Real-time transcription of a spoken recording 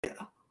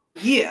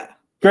Yeah.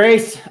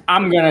 Grace,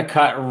 I'm going to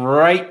cut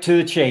right to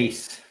the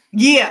chase.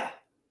 Yeah.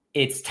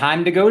 It's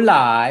time to go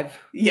live.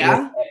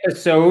 Yeah. With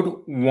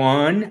episode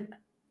 15.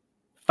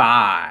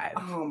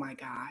 Oh my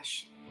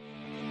gosh.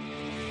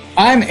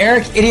 I'm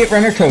Eric, Idiot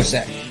Runner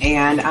Kosek.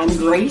 And I'm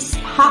Grace,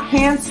 Hot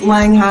Pants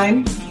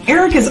Langheim.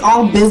 Eric is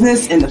all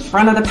business in the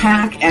front of the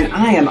pack, and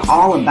I am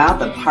all about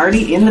the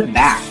party in the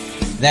back.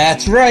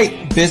 That's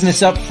right.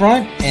 Business up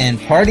front and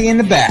party in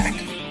the back.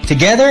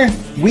 Together,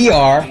 we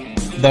are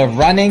the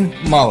Running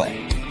Mullet.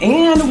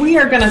 And we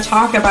are going to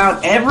talk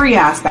about every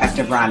aspect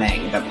of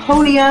running, the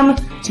podium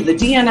to the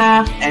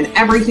DNF and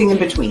everything in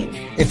between.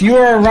 If you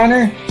are a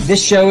runner,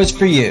 this show is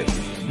for you.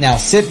 Now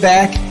sit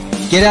back,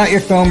 get out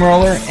your foam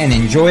roller, and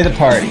enjoy the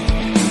party.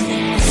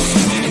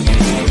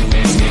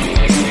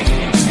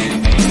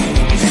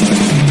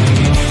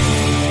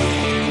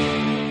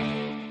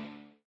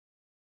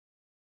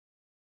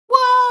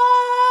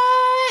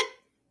 What?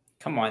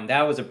 Come on,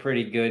 that was a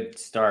pretty good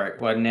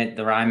start, wasn't it?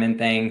 The rhyming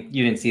thing.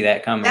 You didn't see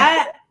that coming.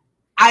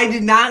 I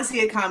did not see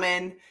it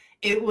coming.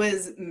 It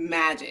was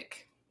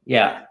magic.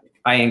 Yeah,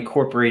 I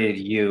incorporated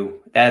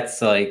you.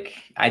 That's like,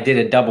 I did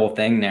a double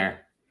thing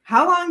there.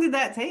 How long did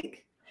that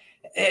take?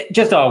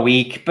 Just all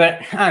week,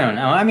 but I don't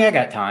know. I mean, I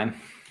got time.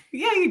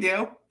 Yeah, you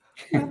do.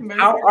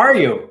 How are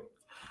you?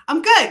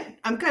 I'm good.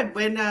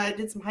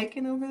 Did some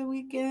hiking over the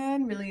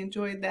weekend. Really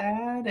enjoyed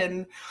that,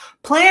 and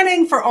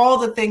planning for all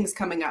the things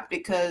coming up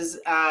because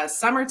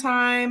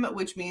summertime,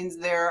 which means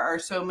there are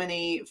so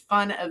many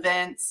fun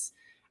events.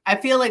 I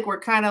feel like we're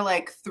kind of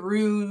like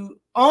through,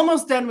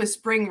 almost done with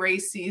spring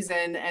race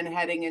season and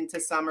heading into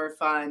summer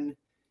fun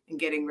and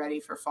getting ready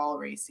for fall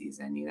race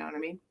season. You know what I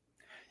mean?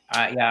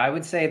 Yeah, I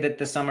would say that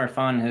the summer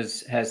fun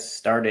has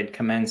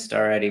commenced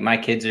already. My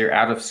kids are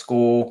out of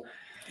school.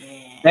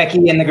 Yeah.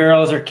 Becky and the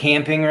girls are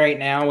camping right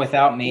now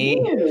without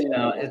me.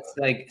 So it's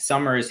like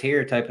summer is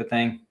here type of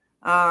thing.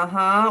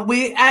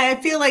 I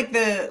feel like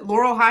the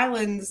Laurel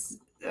Highlands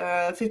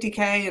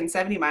 50K and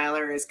 70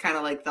 miler is kind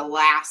of like the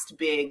last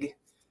big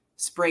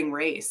spring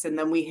race, and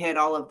then we hit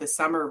all of the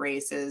summer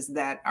races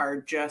that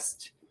are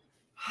just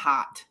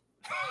hot.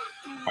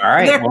 All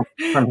right. Well,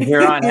 from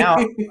here on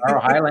out, Laurel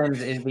Highlands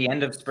is the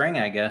end of spring,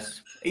 I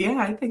guess. Yeah,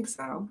 I think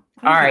so. All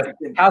right.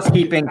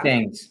 Housekeeping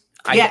things.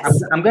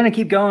 Yes. I'm going to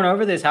keep going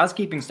over this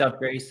housekeeping stuff,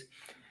 Grace.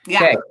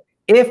 Yeah. Okay.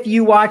 If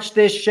you watch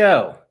this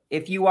show,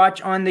 if you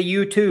watch on the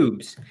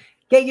YouTubes,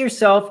 get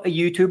yourself a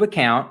YouTube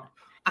account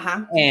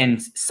and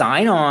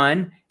sign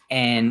on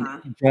and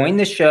join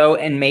the show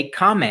and make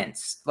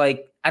comments.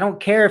 Like, I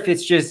don't care if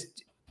it's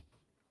just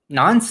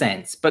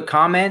nonsense, but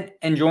comment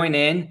and join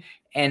in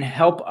and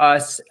help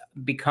us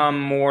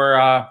become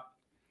more,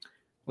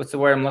 what's the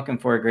word I'm looking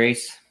for,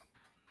 Grace?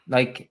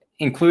 Like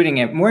including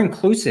it, more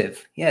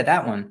inclusive. Yeah,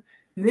 that one.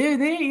 There.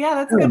 Yeah,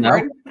 that's a good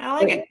word. I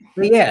like it.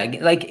 Yeah,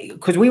 like,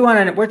 because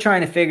we're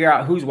trying to figure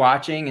out who's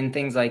watching and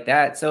things like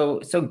that.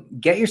 So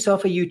get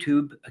yourself a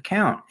YouTube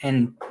account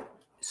and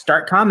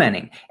start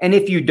commenting. And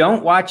if you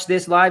don't watch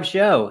this live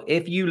show,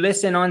 if you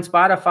listen on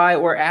Spotify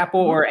or Apple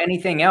or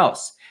anything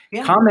else,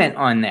 comment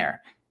on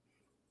there.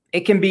 It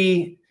can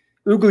be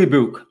Oogly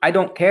Book. I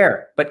don't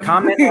care, but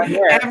comment on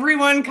there.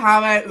 Everyone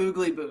comment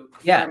Oogly Book.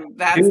 Yeah,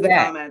 that's the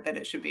comment that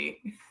it should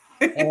be.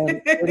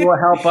 And it will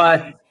help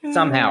us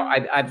somehow.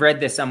 I've read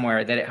this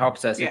somewhere that it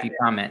helps us if you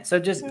comment. So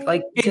just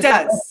like it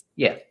does.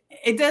 Yeah,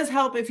 it does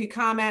help if you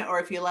comment or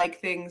if you like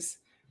things,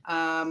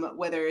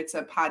 whether it's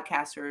a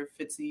podcast or if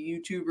it's a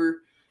YouTuber.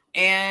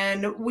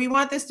 And we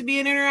want this to be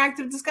an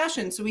interactive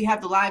discussion. So we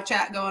have the live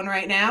chat going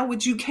right now,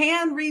 which you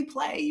can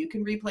replay. You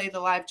can replay the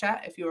live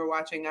chat if you are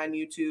watching on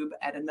YouTube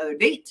at another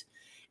date.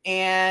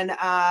 And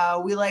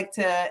we like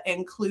to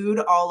include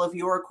all of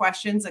your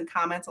questions and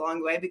comments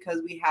along the way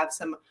because we have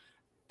some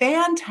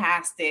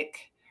fantastic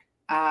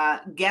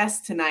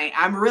guests tonight.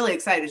 I'm really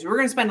excited. So we're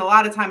going to spend a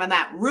lot of time on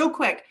that. Real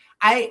quick,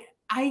 I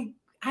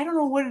don't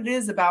know what it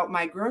is about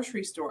my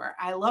grocery store.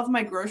 I love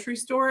my grocery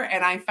store,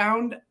 and I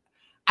found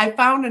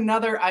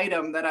another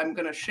item that I'm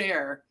going to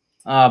share.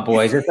 Oh,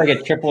 boys. It's like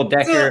a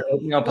triple-decker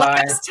oatmeal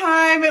pie. Last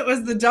time it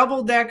was the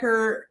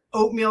double-decker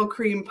oatmeal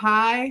cream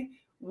pie,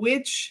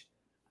 which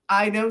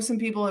I know some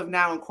people have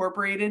now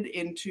incorporated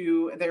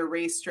into their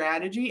race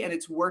strategy, and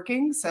it's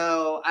working.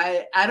 So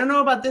I don't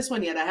know about this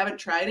one yet. I haven't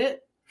tried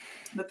it,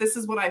 but this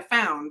is what I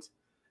found.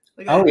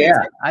 Oh,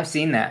 yeah. I've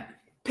seen that.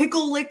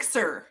 Pickle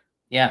Elixir.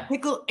 Yeah.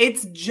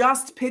 It's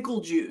just pickle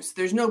juice.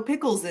 There's no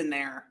pickles in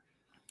there.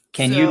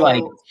 Can you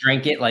like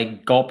drink it,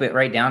 like gulp it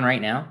right down right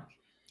now?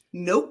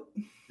 Nope.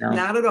 No.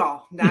 Not at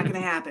all. Not going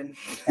to happen.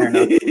 Fair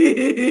enough.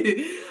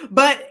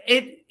 But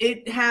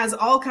it has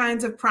all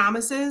kinds of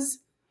promises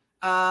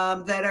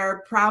that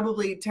are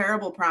probably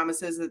terrible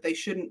promises that they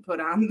shouldn't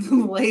put on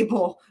the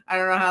label. I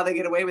don't know how they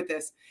get away with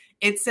this.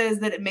 It says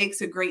that it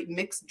makes a great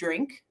mixed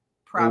drink.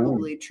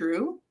 Probably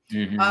true.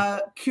 Mm-hmm.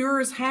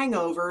 Cures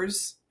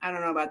hangovers. I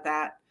don't know about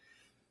that.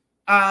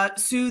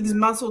 Soothes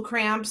muscle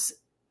cramps.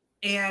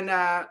 And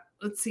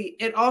let's see.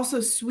 It also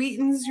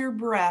sweetens your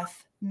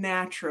breath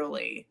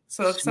naturally.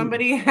 So if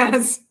somebody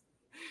has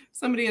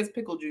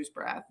pickle juice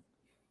breath,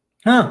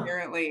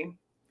 apparently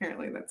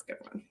Apparently that's a good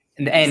one.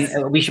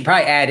 And we should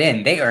probably add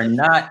in, they are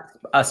not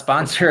a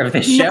sponsor of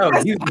the show.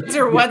 Not a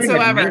sponsor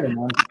whatsoever.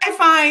 I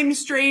find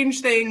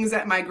strange things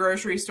at my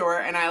grocery store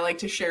and I like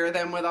to share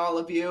them with all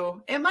of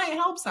you. It might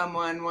help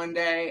someone one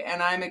day,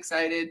 and I'm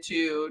excited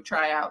to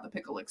try out the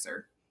pickle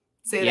elixir.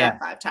 Say that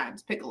 5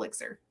 times, pickle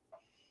elixir.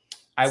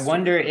 I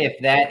wonder if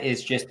that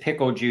is just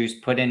pickle juice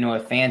put into a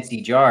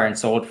fancy jar and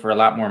sold for a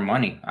lot more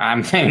money. I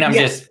don't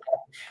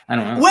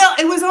know. Well,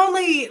 it was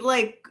only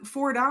like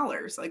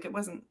 $4. Like it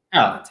wasn't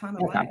a ton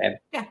of money. Not bad.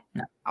 Yeah.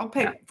 No. I'll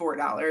pay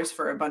 $4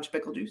 for a bunch of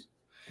pickle juice.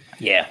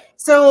 Yeah.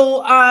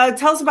 So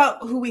tell us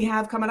about who we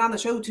have coming on the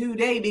show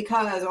today,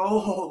 because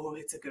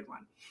it's a good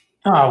one.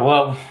 Oh,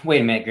 well,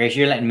 wait a minute, Grace.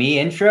 You're letting me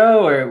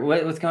intro, or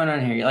what's going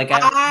on here? Like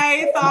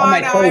I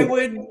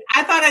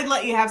thought I'd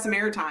let you have some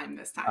airtime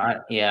this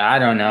time. I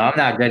don't know. I'm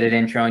not good at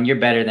introing. You're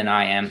better than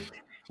I am.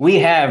 We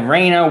have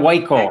Rana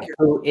Weikel,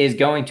 who is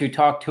going to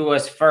talk to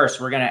us first.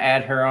 We're going to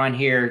add her on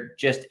here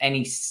just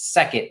any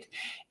second.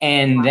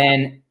 And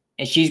then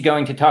she's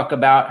going to talk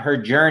about her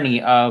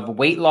journey of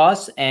weight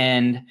loss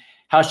and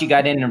how she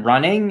got into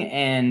running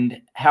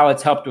and how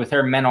it's helped with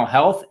her mental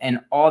health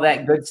and all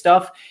that good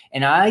stuff.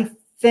 And I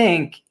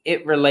think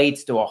it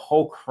relates to a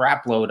whole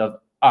crap load of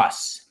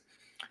us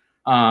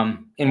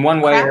in one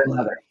way or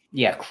another.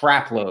 Yeah,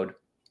 crap load.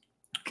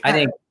 I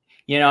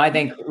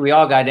think we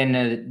all got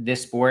into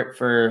this sport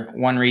for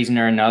one reason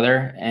or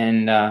another,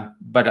 and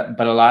but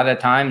a lot of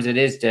times it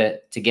is to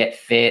get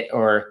fit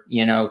or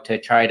to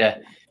try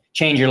to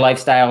change your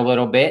lifestyle a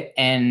little bit.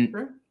 And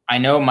I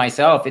know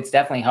myself, it's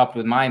definitely helped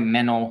with my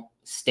mental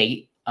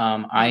state.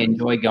 I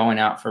enjoy going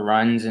out for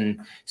runs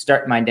and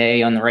start my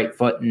day on the right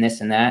foot and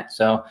this and that.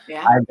 So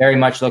I very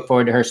much look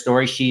forward to her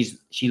story. She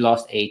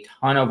lost a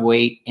ton of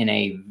weight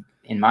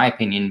in my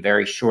opinion,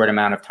 very short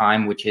amount of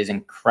time, which is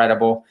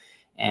incredible.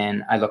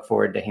 And I look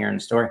forward to hearing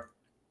the story.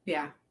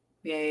 Yeah.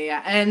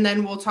 And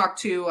then we'll talk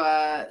to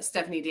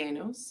Stephanie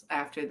Daniels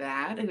after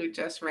that, who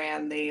just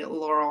ran the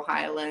Laurel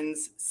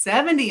Highlands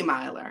 70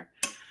 miler.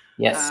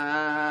 Yes.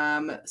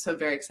 So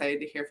very excited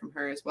to hear from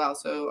her as well.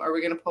 So are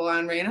we going to pull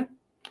on Rana?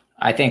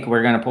 I think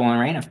we're going to pull on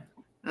Rana.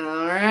 All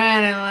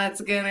right. And let's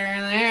get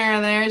her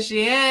there. There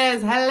she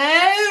is.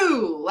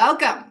 Hello.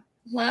 Welcome.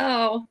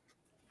 Hello.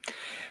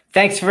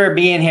 Thanks for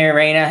being here,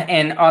 Rana.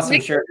 And awesome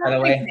shirt, by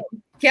the way.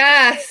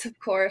 Yes, of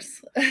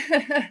course.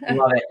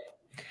 Love it.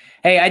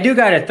 Hey, I do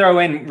got to throw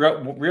in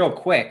real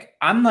quick.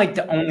 I'm like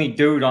the only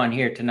dude on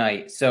here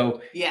tonight.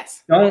 So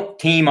don't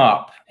team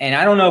up. And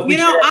I don't know if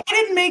I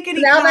didn't make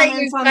any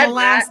comments on the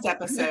last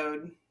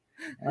episode.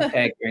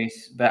 Okay,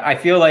 Grace. But I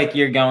feel like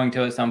you're going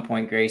to at some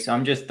point, Grace. So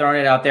I'm just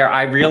throwing it out there.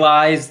 I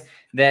realize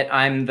that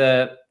I'm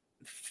the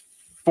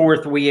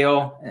fourth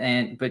wheel,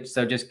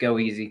 so just go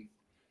easy.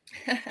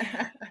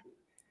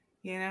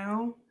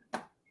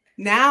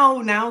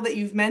 Now that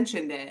you've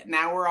mentioned it,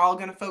 now we're all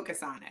going to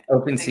focus on it.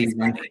 Open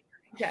season.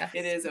 Yeah,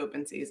 it is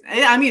open season.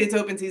 I mean, it's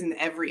open season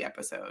every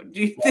episode.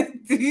 Do you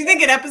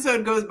think an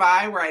episode goes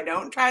by where I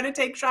don't try to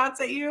take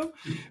shots at you?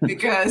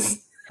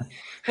 Because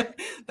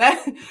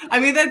that's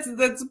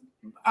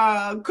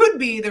could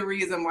be the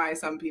reason why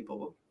some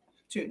people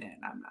tune in.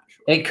 I'm not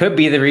sure. It could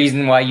be the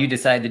reason why you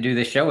decided to do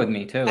this show with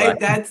me too.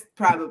 That's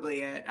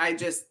probably it. I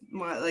just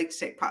like to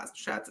take positive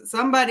shots at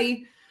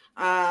somebody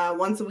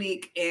once a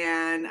week,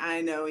 and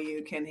I know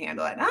you can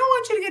handle it. I don't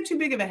want you to get too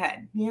big of a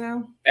head,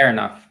 Fair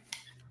enough.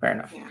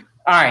 Yeah.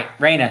 All right,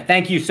 Rana,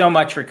 thank you so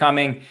much for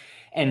coming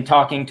and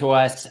talking to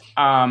us.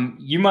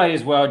 You might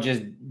as well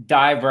just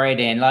dive right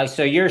in.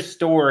 So your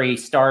story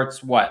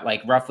starts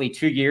roughly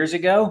 2 years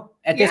ago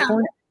at this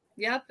point?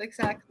 Yep,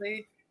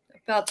 exactly.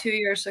 About 2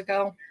 years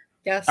ago.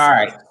 Yes. All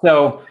right.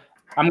 So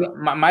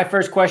my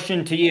first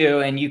question to you,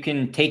 and you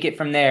can take it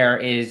from there,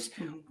 is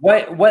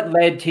what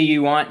led to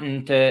you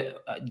wanting to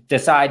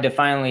decide to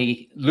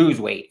finally lose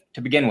weight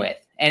to begin with?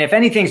 And if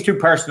anything's too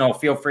personal,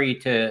 feel free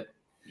to,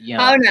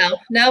 Oh,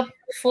 no,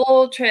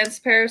 full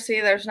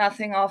transparency. There's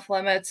nothing off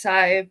limits.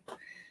 I've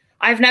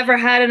never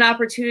had an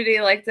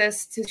opportunity like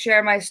this to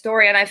share my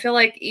story. And I feel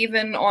like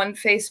even on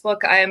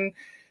Facebook, I'm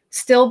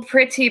still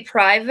pretty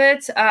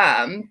private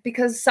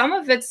because some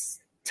of it's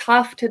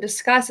tough to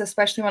discuss,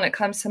 especially when it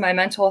comes to my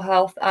mental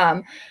health.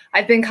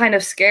 I've been kind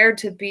of scared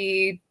to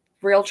be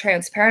real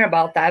transparent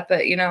about that.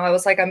 But, I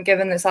was like, I'm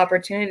given this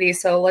opportunity,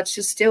 so let's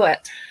just do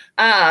it.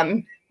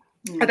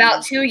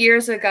 About 2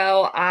 years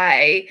ago,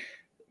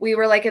 we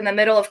were in the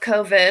middle of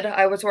COVID.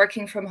 I was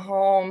working from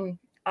home.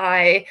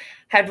 I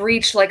had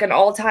reached an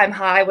all-time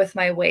high with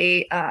my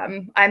weight.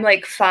 I'm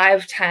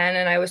 5'10",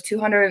 and I was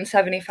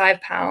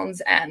 275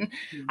 pounds. And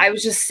I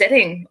was just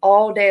sitting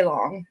all day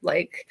long,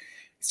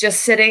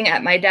 just sitting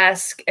at my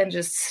desk and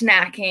just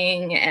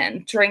snacking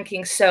and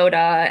drinking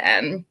soda.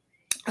 And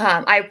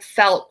I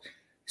felt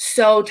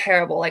so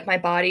terrible. My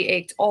body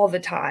ached all the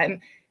time.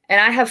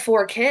 And I have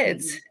 4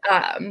 kids.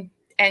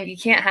 And you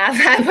can't have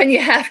that when you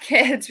have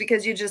kids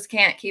because you just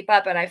can't keep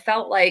up. And I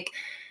felt like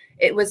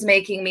it was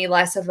making me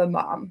less of a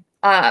mom.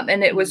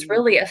 And it was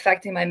really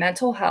affecting my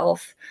mental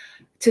health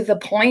to the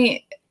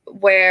point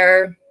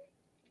where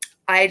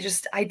I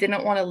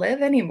didn't want to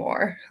live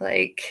anymore.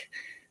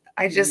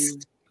 I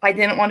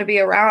didn't want to be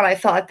around. I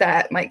thought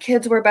that my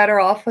kids were better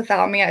off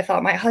without me. I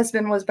thought my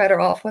husband was better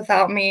off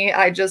without me.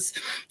 I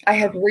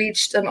had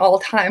reached an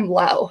all-time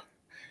low.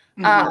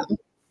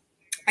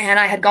 And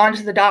I had gone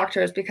to the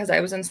doctors because I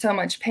was in so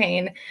much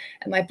pain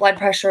and my blood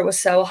pressure was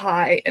so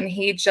high. And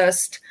he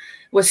just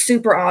was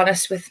super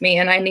honest with me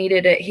and I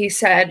needed it. He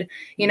said,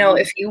 you know,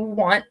 if you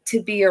want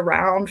to be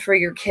around for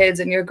your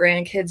kids and your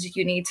grandkids,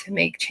 you need to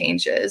make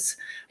changes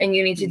and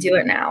you need to do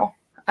it now.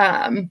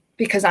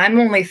 Because I'm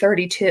only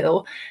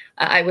 32.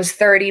 I was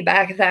 30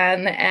 back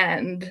then.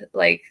 And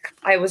like,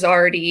 I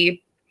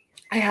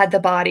had the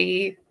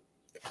body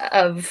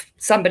of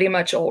somebody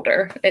much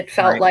older. It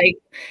felt like,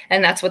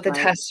 and that's what the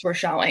tests were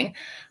showing.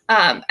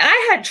 And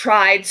I had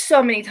tried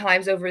so many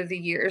times over the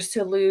years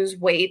to lose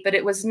weight, but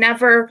it was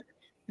never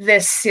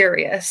this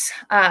serious.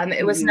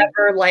 It was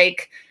never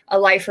like a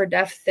life or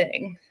death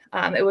thing.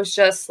 It was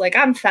just like,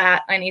 I'm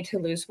fat, I need to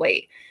lose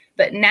weight.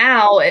 But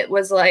now it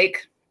was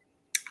like,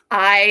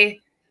 my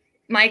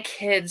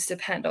kids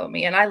depend on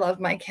me and I love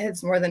my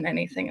kids more than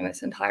anything in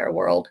this entire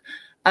world.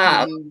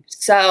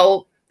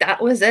 So that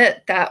was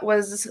it. That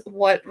was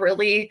what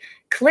really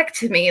clicked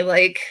to me.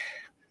 Like,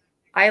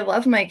 I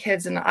love my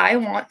kids and I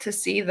want to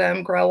see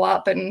them grow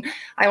up and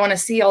I want to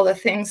see all the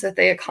things that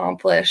they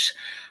accomplish.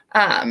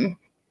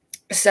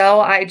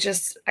 So I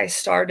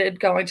started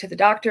going to the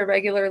doctor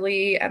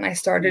regularly and I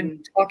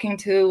started talking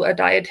to a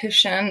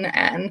dietitian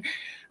and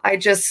I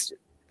just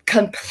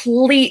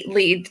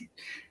completely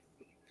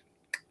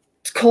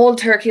cold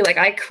turkey. Like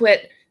I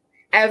quit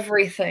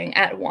everything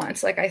at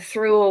once. Like I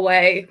threw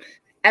away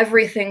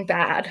everything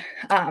bad.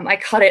 I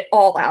cut it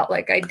all out.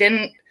 Like I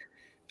didn't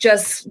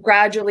just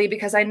gradually,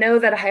 because I know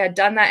that I had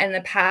done that in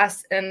the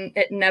past and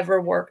it never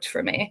worked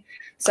for me.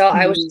 So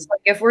I was just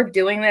like, if we're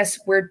doing this,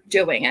 we're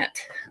doing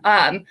it.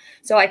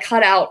 So I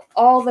cut out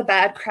all the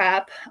bad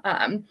crap.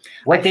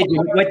 What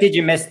did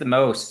you miss the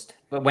most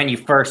when you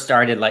first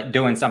started like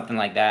doing something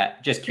like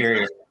that? Just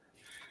curious.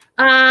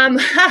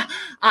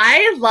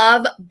 I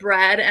love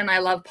bread and I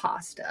love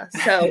pasta.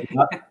 So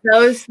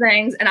those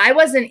things, and I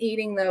wasn't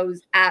eating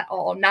those at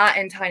all, not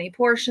in tiny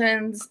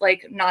portions,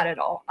 like not at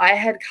all. I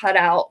had cut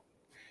out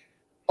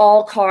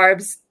all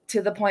carbs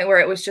to the point where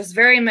it was just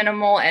very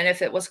minimal. And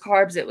if it was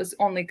carbs, it was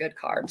only good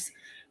carbs.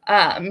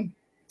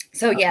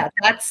 So yeah,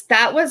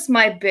 that was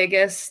my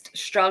biggest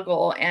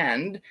struggle.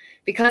 And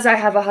because I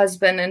have a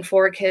husband and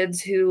 4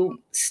 kids who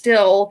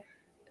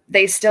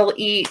they still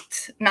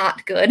eat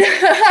not good.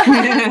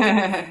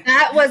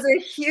 That was a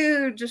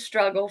huge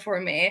struggle for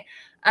me.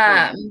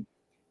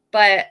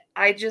 But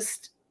I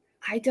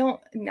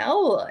don't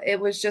know. It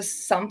was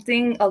just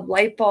something, a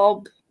light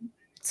bulb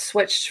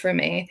switched for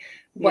me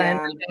when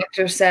the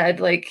doctor said,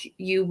 like,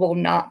 you will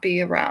not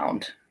be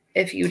around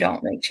if you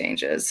don't make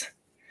changes.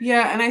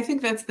 Yeah. And I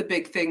think that's the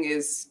big thing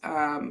is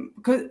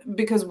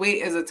because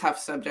weight is a tough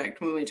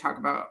subject when we talk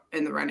about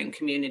in the running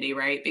community,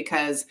 right?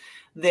 Because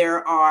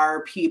there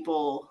are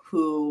people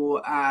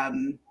who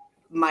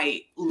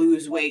might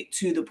lose weight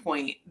to the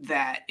point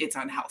that it's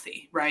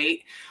unhealthy, right?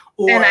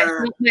 And I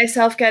felt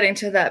myself getting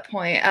to that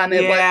point.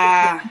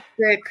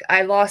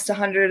 I lost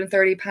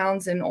 130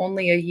 pounds in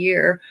only a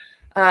year.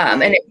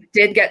 And it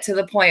did get to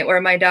the point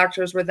where my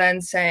doctors were then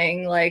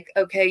saying, like,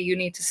 okay, you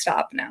need to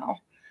stop now.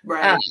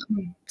 Right.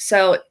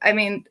 So, I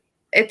mean,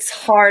 it's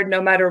hard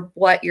no matter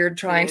what you're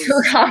trying to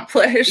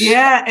accomplish.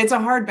 Yeah, it's a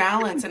hard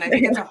balance. And I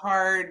think it's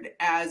hard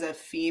as a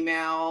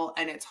female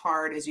and it's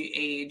hard as you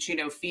age. You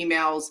know,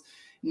 females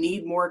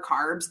need more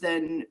carbs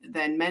than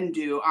men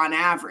do on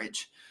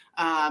average,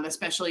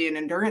 especially in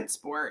endurance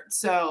sport.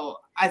 So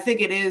I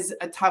think it is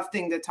a tough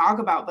thing to talk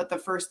about. But the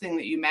first thing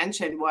that you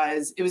mentioned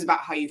was about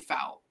how you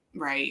felt,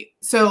 right?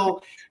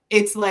 So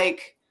it's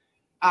like,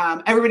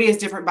 everybody has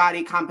different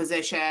body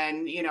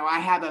composition. You know, I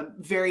have a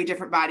very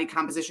different body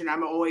composition.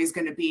 I'm always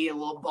going to be a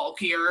little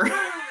bulkier.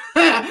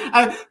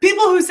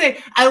 People who say,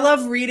 I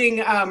love reading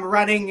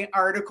running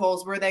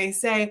articles where they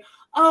say,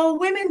 oh,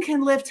 women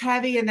can lift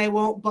heavy and they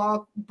won't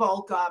bulk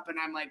up. And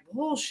I'm like,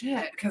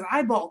 bullshit, because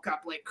I bulk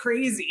up like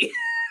crazy.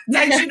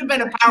 I should have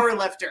been a power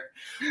lifter.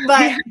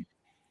 But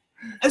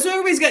so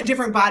everybody's got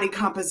different body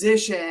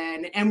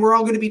composition and we're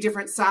all going to be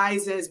different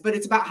sizes, but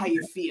it's about how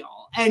you feel.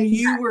 And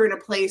you were in a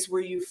place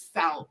where you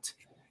felt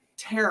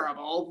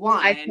terrible,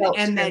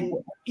 and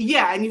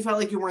you felt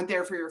like you weren't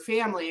there for your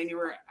family and you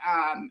were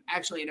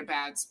actually in a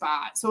bad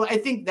spot. So I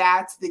think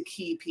that's the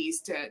key piece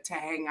to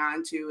hang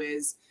on to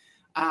is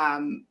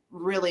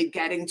really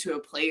getting to a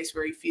place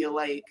where you feel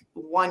like,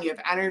 1, you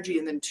have energy,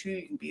 and then 2,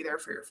 you can be there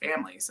for your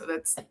family. So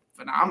that's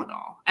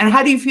phenomenal. And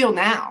how do you feel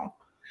now?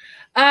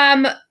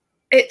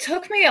 It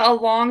took me a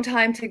long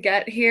time to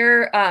get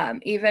here.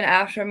 Even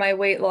after my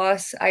weight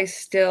loss,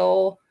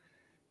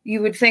 you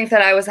would think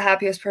that I was the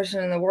happiest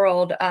person in the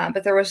world,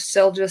 but there was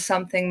still just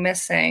something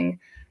missing.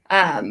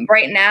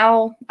 Right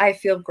now, I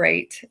feel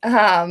great.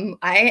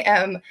 I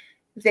am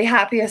the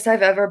happiest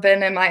I've ever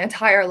been in my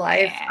entire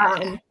life.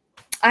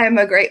 I'm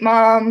a great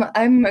mom.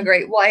 I'm a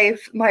great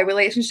wife. My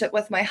relationship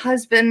with my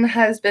husband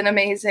has been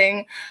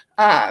amazing.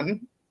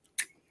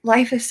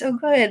 Life is so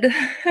good.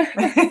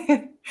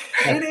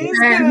 It is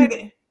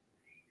good.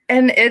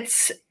 And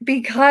it's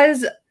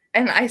because,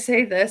 and I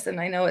say this, and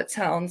I know it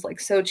sounds like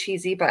so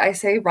cheesy, but I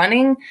say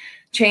running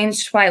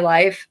changed my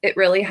life. It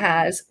really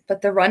has.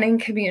 But the running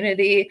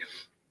community,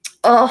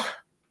 the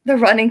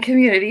running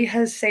community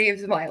has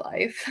saved my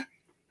life.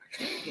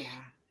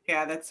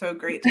 Yeah, that's so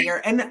great to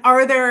hear. And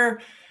are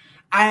there,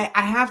 I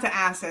have to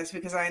ask this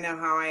because I know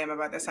how I am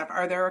about this stuff.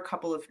 Are there a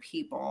couple of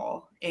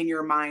people in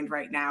your mind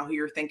right now who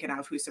you're thinking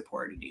of who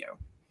supported you?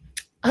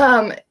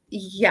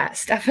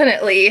 Yes,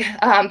 definitely.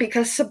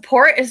 Because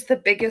support is the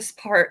biggest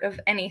part of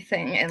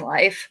anything in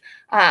life.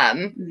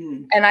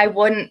 And I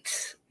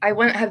wouldn't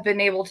have been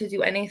able to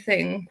do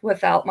anything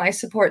without my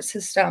support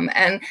system.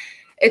 And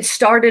it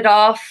started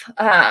off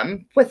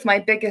with my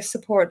biggest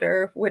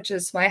supporter, which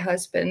is my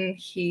husband.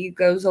 He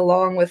goes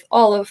along with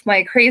all of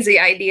my crazy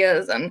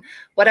ideas, and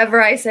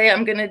whatever I say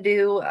I'm going to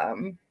do,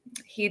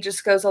 he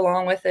just goes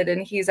along with it.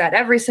 And he's at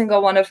every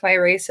single one of my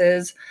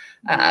races,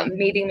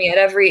 meeting me at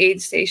every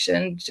aid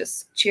station,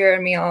 just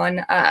cheering me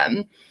on.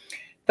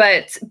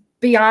 But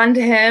beyond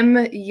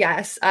him,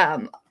 yes,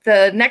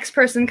 the next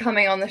person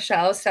coming on the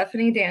show,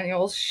 Stephanie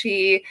Daniels,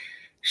 she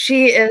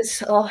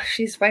is,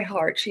 she's my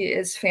heart. She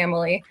is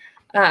family.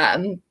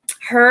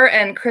 Her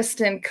and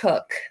Kristen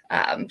Cook,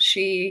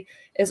 she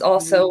is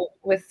also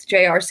with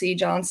JRC,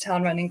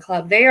 Johnstown Running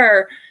Club. They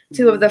are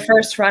two of the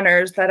first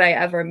runners that I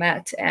ever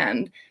met.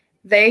 And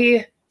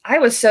I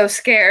was so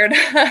scared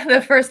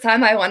the first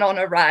time I went on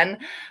a run.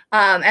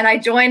 And I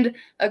joined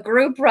a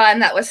group run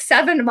that was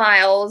 7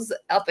 miles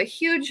up a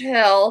huge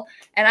hill,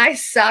 and I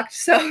sucked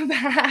so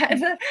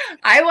bad.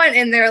 I went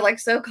in there like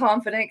so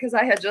confident because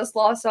I had just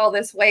lost all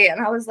this weight,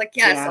 and I was like,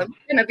 yes, I'm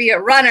going to be a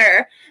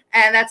runner.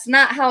 And that's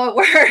not how it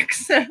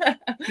works. But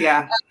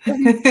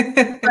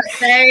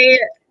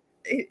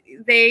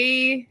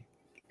they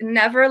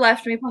never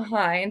left me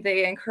behind.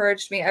 They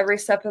encouraged me every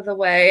step of the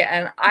way.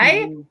 And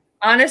I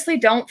honestly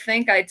don't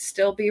think I'd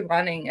still be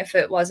running if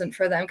it wasn't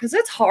for them, because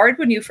it's hard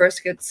when you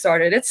first get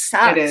started. It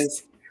sucks. It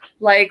is.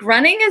 Like,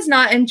 running is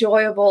not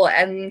enjoyable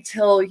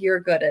until you're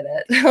good at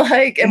it.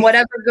 Like, and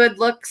whatever good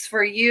looks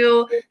for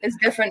you is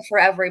different for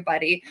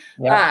everybody.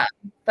 Yeah.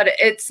 But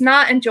it's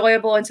not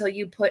enjoyable until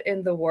you put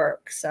in the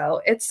work.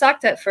 So it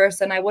sucked at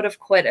first, and I would have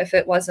quit if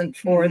it wasn't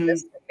for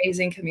this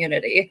amazing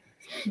community.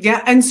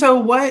 Yeah. And so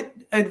what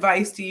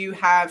advice do you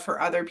have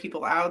for other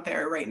people out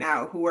there right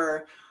now who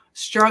are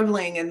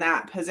struggling in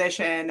that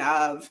position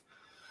of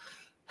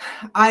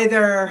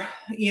either,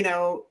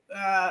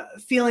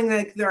 feeling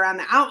like they're on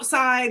the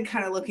outside,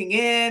 kind of looking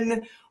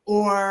in,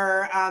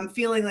 or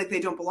feeling like they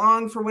don't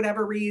belong for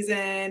whatever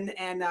reason?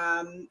 And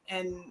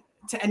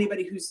to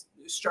anybody who's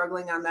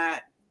struggling on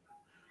that,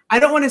 I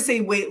don't want to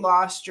say weight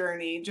loss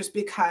journey, just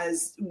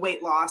because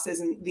weight loss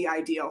isn't the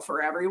ideal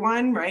for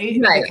everyone, right?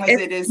 Because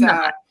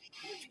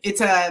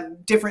it's a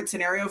different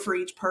scenario for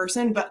each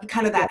person, but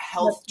kind of that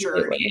health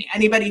journey.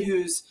 Anybody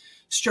who's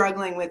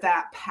struggling with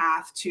that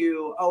path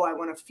to, I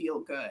want to feel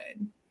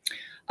good.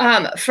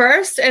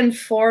 First and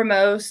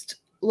foremost,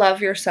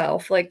 love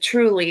yourself, like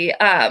truly.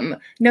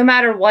 No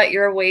matter what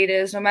your weight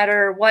is, no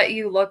matter what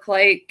you look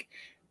like,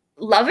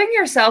 loving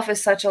yourself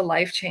is such a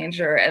life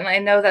changer. And I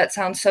know that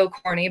sounds so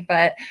corny,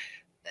 but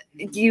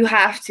you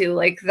have to,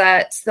 like,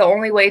 that's the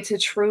only way to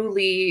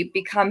truly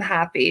become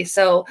happy.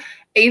 So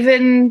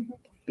even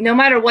no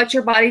matter what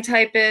your body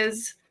type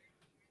is,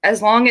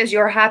 as long as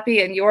you're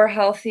happy and you're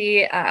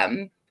healthy,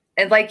 and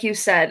like you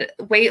said,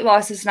 weight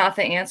loss is not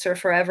the answer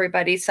for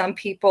everybody. Some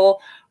people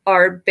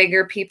are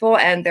bigger people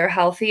and they're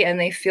healthy and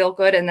they feel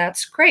good, and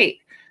that's great.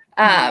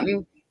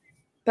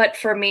 But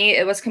for me,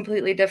 it was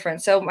completely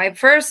different. So my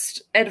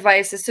first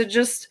advice is to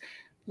just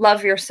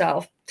love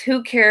yourself.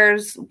 Who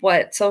cares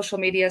what social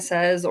media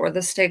says or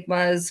the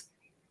stigmas?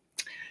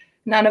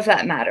 None of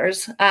that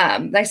matters.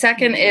 My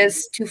second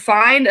is to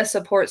find a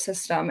support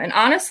system. And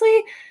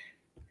honestly,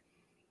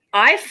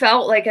 I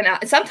felt like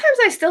sometimes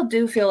I still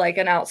do feel like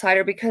an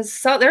outsider,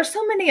 because there's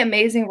so many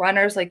amazing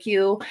runners like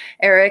you,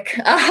 Eric,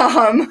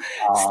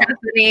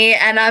 Stephanie,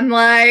 and I'm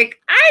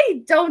like,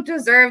 I don't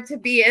deserve to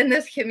be in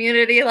this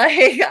community.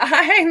 Like,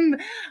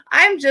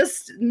 I'm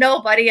just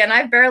nobody, and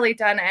I've barely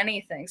done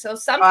anything. So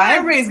sometimes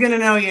everybody's gonna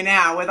know you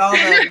now with all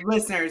the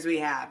listeners we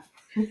have.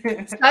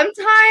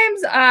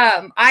 Sometimes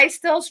I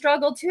still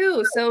struggle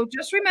too. So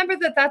just remember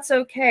that that's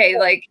okay.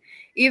 Like,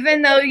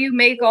 even though you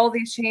make all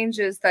these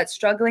changes, that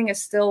struggling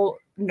is still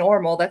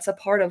normal. That's a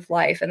part of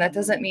life. And that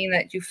doesn't mean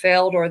that you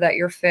failed or that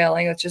you're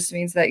failing. It just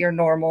means that you're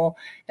normal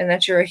and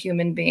that you're a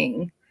human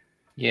being.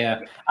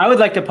 Yeah. I would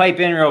like to pipe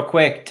in real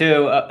quick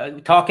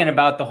too, talking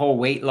about the whole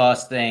weight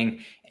loss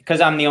thing,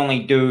 because I'm the only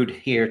dude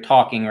here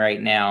talking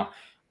right now.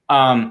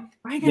 When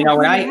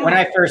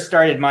I first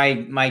started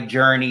my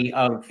journey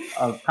of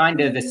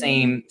kind of the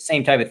same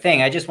type of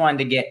thing, I just wanted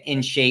to get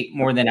in shape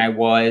more than I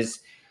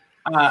was.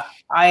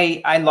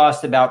 I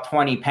lost about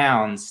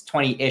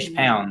 20-ish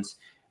pounds,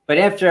 but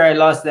after I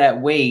lost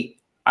that weight,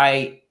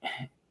 I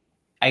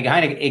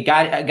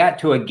got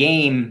to a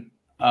game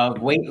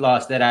of weight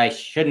loss that I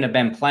shouldn't have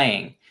been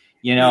playing.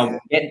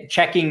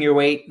 Checking your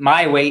weight,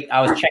 my weight,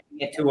 I was checking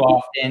it too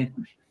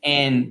often,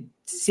 and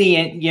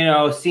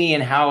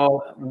seeing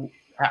how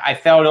I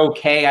felt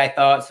okay. I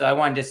thought, so I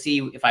wanted to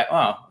see if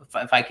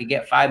I could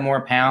get 5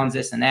 more pounds,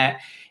 this and that.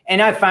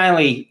 And I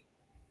finally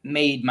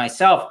made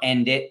myself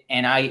end it.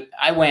 And I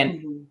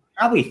went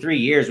probably 3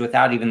 years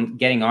without even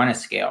getting on a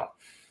scale.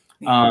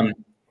 I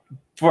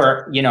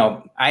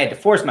had to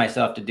force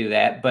myself to do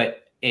that,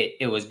 but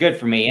it was good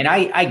for me. And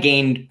I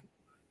gained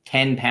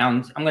 10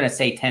 pounds. I'm going to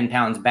say 10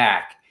 pounds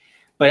back,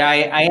 but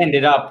I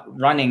ended up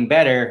running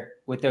better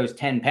with those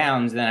 10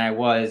 pounds than I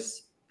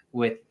was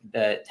with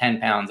the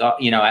 10 pounds, at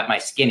my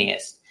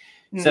skinniest.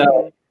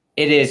 So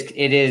it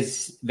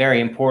is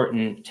very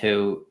important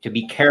to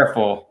be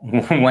careful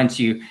once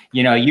you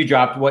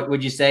dropped, what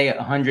would you say,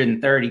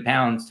 130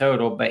 pounds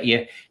total, but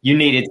you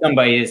needed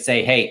somebody to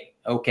say, hey,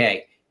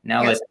 okay,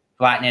 now let's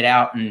flatten it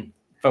out and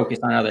focus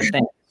on other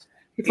things.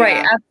 Right.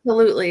 Yeah.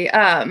 Absolutely.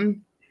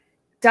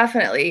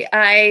 Definitely.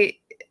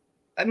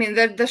 I mean,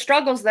 the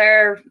struggle's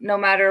there no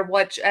matter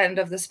which end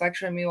of the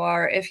spectrum you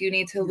are. If you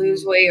need to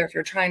lose weight, or if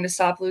you're trying to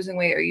stop losing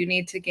weight, or you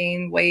need to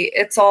gain weight,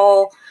 it's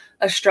all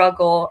a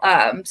struggle.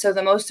 So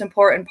the most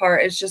important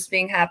part is just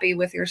being happy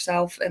with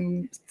yourself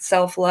and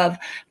self-love.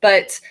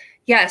 But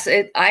yes,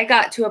 I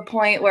got to a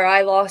point where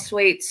I lost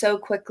weight so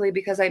quickly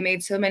because I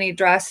made so many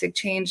drastic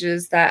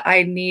changes that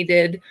I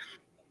needed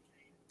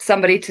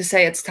somebody to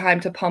say it's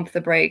time to pump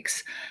the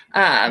brakes,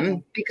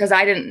 because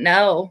I didn't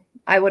know.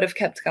 I would have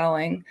kept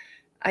going.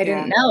 I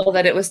didn't know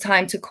that it was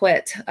time to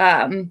quit.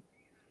 You're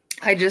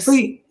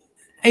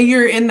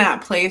in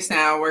that place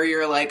now where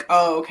you're like,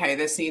 oh, okay,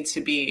 this needs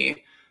to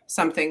be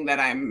something that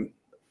I'm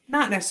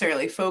not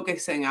necessarily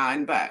focusing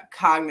on, but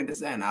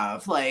cognizant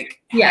of. Like,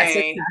 yes,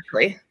 hey,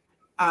 exactly.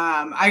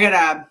 I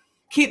gotta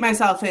keep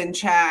myself in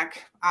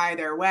check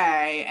either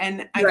way.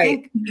 And I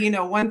think,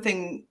 one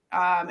thing,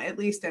 at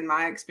least in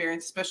my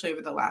experience, especially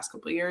over the last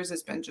couple of years,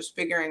 has been just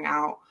figuring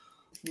out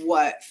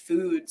what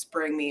foods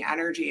bring me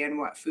energy and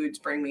what foods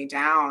bring me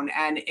down.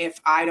 And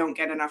if I don't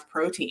get enough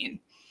protein,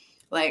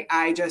 like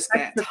I just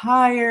get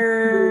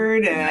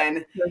tired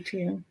and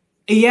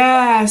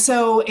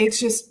so it's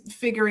just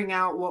figuring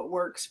out what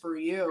works for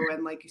you.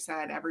 And like you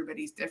said,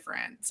 everybody's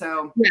different.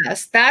 So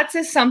yes, that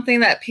is something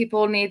that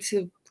people need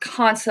to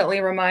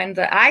constantly remind,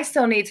 that I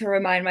still need to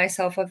remind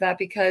myself of that,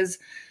 because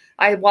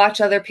I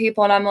watch other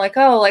people and I'm like,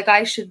 oh, like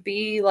I should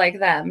be like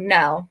them.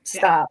 No,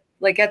 stop. Yeah.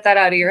 Like, get that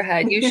out of your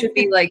head. You should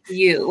be like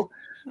you.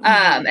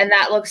 And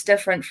that looks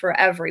different for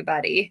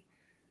everybody.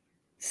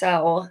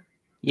 So.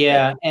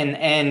 Yeah.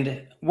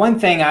 And one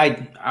thing I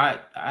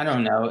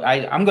don't know,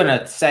 I'm going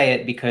to say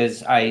it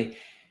because I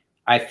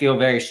feel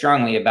very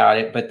strongly about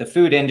it, but the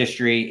food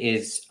industry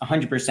is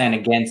 100%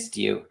 against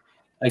you,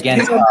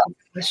 against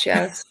us.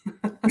 Yes.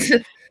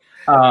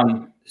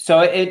 So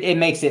it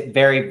makes it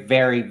very,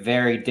 very,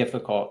 very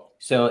difficult.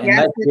 So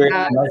unless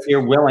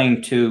you're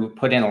willing to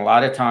put in a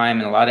lot of time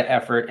and a lot of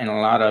effort and a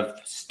lot of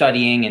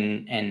studying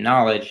and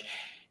knowledge,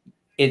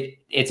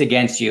 it's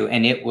against you,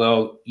 and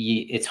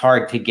it's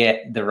hard to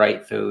get the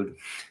right food.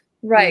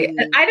 Right.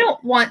 And I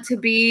don't want to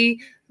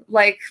be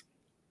like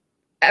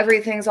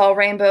everything's all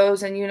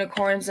rainbows and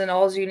unicorns and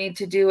all you need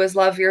to do is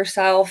love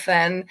yourself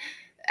and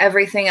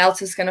everything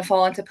else is going to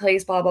fall into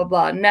place, blah, blah,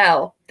 blah.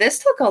 No, this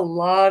took a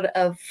lot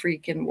of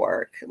freaking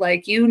work.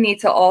 Like, you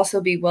need to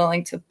also be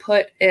willing to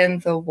put in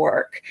the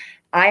work.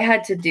 I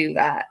had to do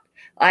that.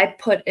 I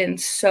put in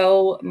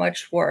so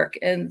much work,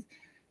 and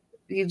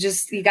you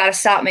got to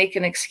stop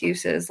making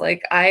excuses.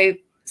 Like,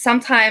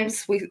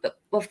 sometimes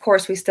of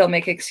course we still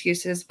make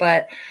excuses,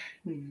 but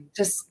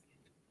just,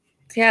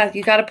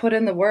 you got to put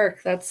in the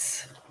work. I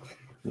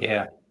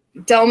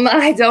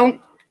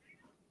don't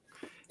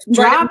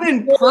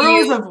dropping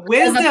pearls of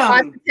wisdom,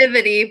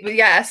 positivity, but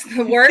yes,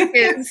 the work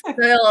is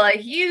still a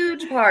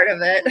huge part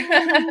of it.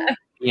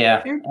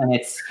 Yeah, and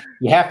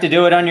you have to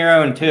do it on your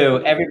own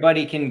too.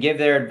 Everybody can give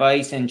their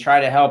advice and try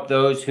to help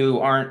those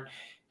who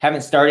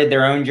haven't started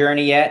their own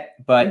journey yet,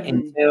 but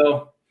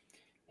until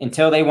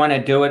they want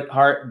to do it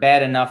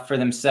bad enough for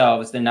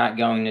themselves, they're not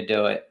going to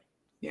do it.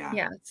 Yeah.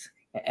 Yes.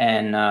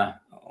 And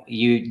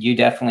you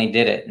definitely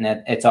did it,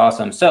 and it's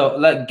awesome.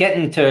 So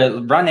getting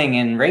to running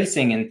and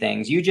racing and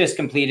things, you just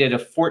completed a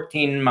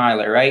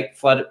 14-miler, right?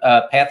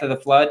 Path of the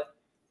Flood.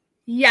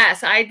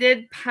 Yes, I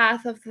did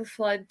Path of the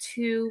Flood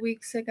 2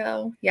 weeks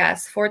ago.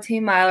 Yes,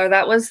 14-miler.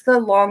 That was the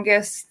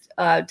longest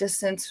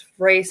distance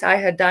race I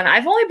had done.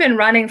 I've only been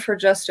running for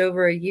just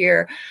over a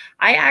year.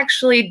 I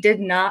actually did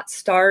not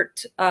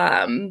start.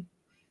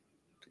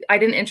 I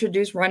didn't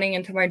introduce running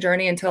into my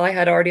journey until I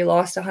had already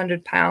lost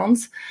 100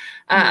 pounds.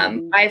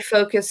 I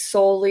focused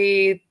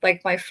solely,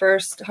 like, my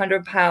first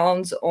 100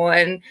 pounds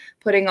on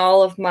putting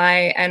all of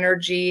my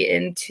energy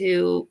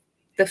into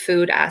the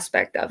food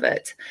aspect of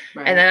it.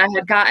 Right. And then I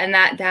had gotten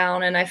that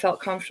down and I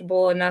felt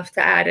comfortable enough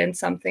to add in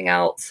something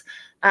else.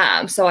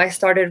 So I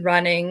started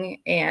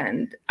running,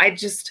 and I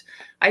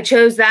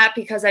chose that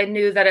because I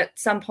knew that at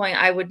some point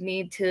I would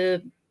need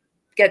to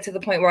get to the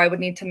point where I would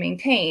need to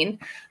maintain.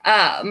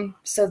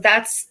 So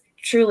that's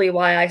truly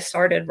why I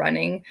started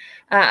running.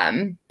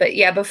 But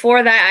yeah,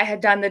 before that I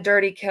had done the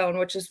Dirty Kiln,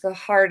 which is the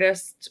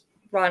hardest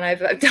run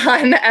I've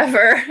done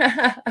ever.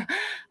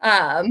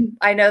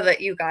 I know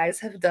that you guys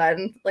have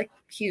done like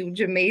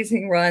huge,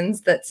 amazing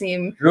runs that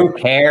seem. Who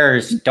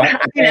cares?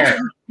 Don't care.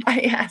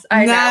 Yes,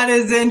 I know. Not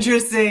as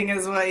interesting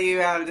as what you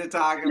have to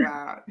talk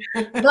about.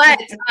 But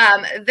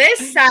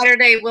this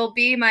Saturday will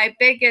be my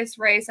biggest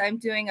race. I'm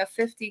doing a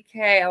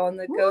 50K on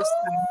the Ghost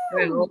Town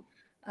Trail.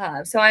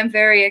 So I'm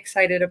very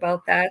excited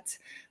about that.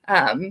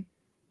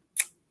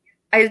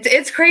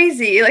 It's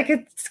crazy. Like,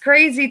 it's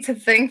crazy to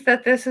think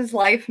that this is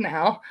life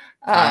now.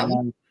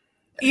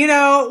 You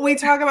know, we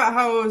talk about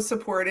how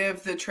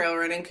supportive the trail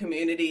running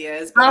community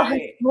is, but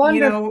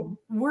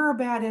we're a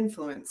bad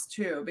influence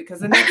too, because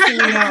the next thing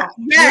you know,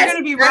 you're going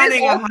to be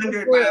running a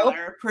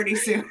 100-miler pretty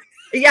soon.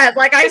 Yeah,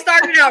 like I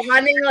started out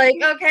running like,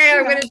 okay,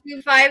 I'm going to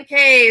do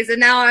 5Ks, and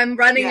now I'm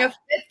running a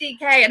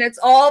 50K, and it's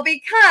all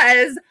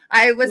because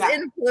I was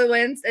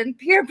influenced and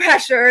peer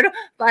pressured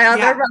by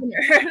other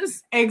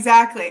runners.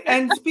 Exactly.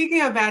 And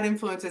speaking of bad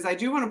influences, I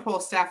do want to pull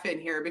Steph in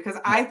here because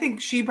I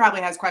think she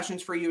probably has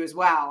questions for you as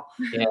well.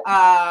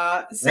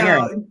 Yeah.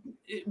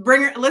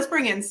 Let's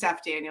bring in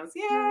Steph Daniels.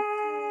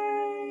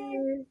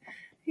 Yay!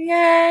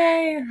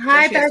 Yay!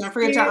 Hi, don't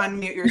forget to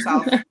unmute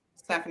yourself,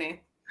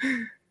 Stephanie.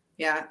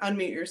 Yeah,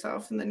 unmute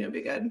yourself and then you'll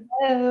be good.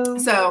 Hello.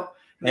 So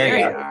there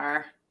you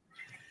are.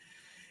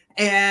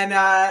 And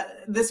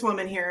this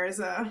woman here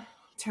is a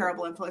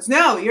terrible influence.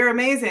 No, you're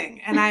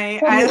amazing. And I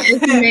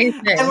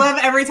love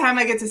every time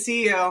I get to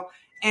see you.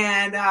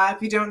 And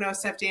if you don't know,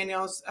 Steph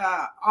Daniels,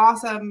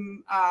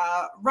 awesome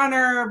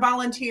runner,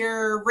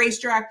 volunteer, race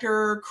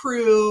director,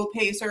 crew,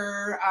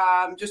 pacer,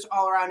 just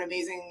all around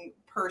amazing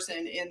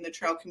person in the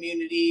trail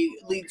community,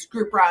 leads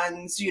group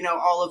runs,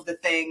 all of the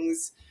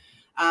things.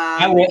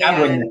 I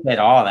wouldn't have said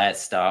all that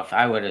stuff.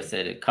 I would have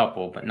said a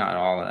couple, but not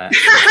all of that.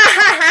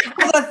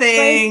 All the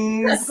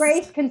things.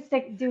 Grace can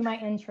do my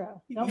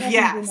intro. Don't let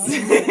yes.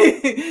 him do my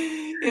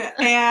intro. Yeah.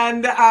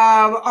 And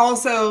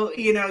also,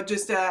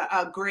 just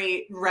a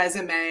great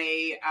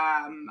resume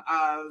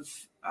of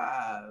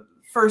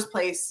first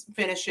place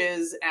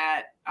finishes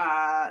at,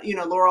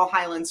 Laurel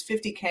Highlands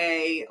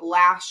 50K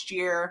last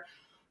year,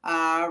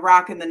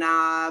 Rockin' the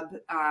Knob,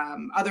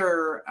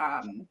 other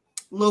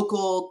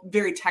local,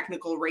 very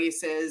technical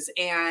races.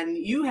 And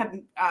you have,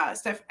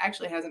 Steph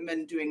actually hasn't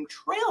been doing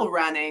trail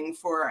running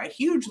for a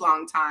huge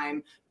long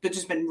time, but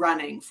just been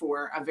running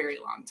for a very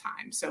long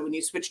time. So when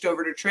you switched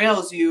over to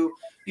trails, you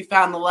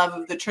found the love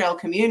of the trail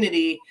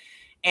community.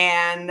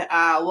 And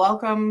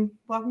welcome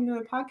to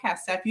the podcast,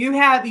 Steph.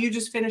 You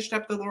just finished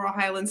up the Laurel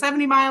Highland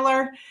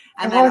 70-miler,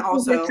 and then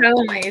also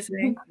so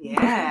amazing.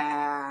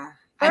 Yeah.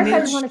 First, I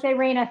just want to say,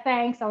 Rana,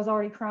 thanks. I was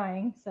already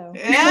crying, so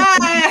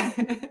yeah.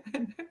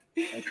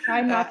 try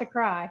not to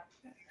cry.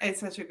 It's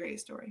such a great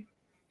story.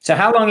 So,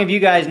 how long have you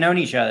guys known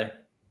each other?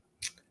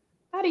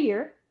 About a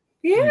year.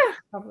 Yeah,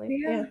 probably.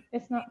 Yeah,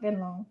 it's not been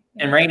long.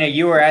 Yeah. And Rana,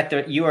 you were at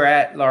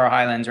Laurel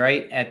Highlands,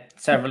 right? At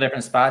several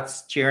different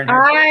spots cheering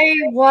her.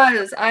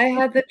 I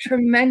had the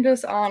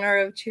tremendous honor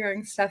of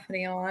cheering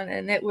Stephanie on,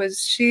 and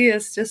she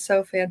is just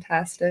so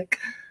fantastic.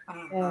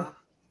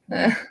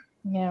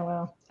 Yeah,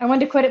 well, I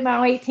wanted to quit at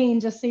mile 18,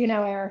 just so you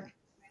know, Eric.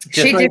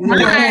 She did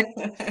not.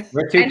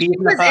 We're two and she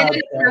was in and out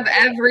of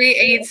every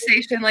aid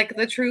station like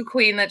the true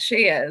queen that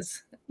she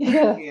is.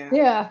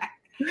 Yeah.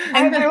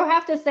 I will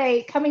have to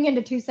say, coming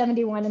into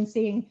 271 and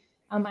seeing,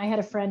 I had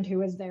a friend who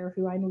was there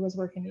who I knew was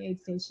working the aid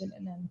station,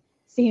 and then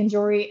seeing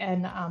Jory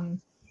and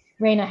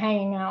Rana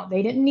hanging out.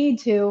 They didn't need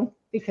to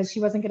because she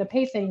wasn't going to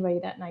pace anybody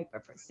that night,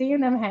 but for seeing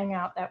them hang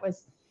out, that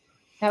was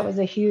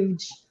a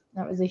huge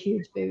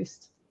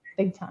boost,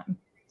 big time.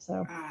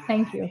 So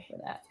thank you for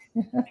that.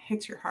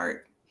 Hits your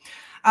heart.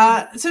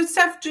 So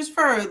Steph, just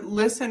for our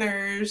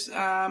listeners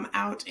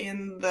out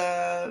in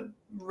the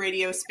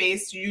radio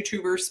space,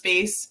 YouTuber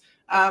space,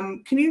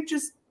 can you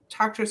just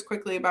talk to us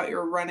quickly about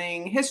your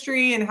running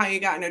history and how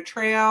you got into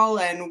trail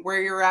and where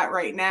you're at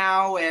right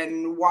now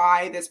and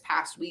why this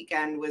past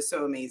weekend was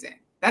so amazing?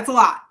 That's a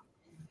lot.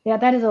 Yeah,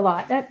 that is a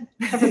lot. That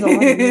covers a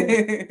lot of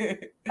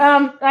years.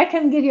 I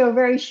can give you a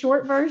very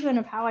short version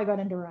of how I got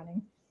into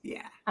running.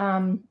 Yeah.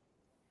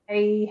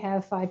 I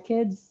have 5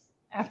 kids.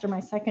 After my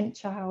second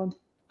child,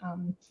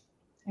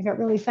 I got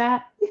really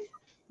fat.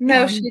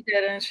 No, she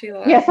didn't. She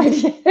lost. Yes, I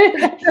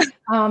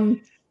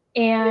did.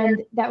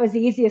 And that was the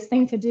easiest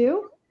thing to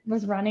do,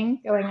 was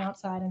running, going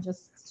outside and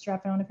just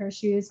strapping on a pair of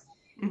shoes.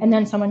 Mm-hmm. And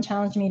then someone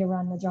challenged me to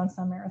run the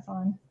Johnstown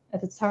Marathon. At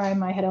the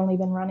time, I had only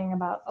been running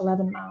about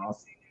 11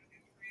 miles.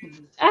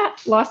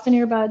 Mm-hmm. Lost an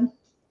earbud.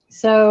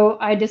 So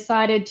I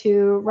decided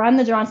to run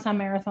the Johnstown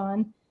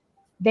Marathon.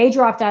 They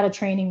dropped out of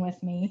training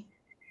with me.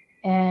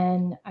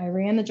 And I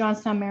ran the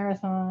Johnstown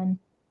Marathon.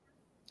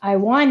 I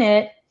won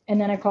it, and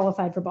then I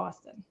qualified for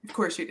Boston. Of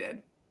course you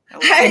did.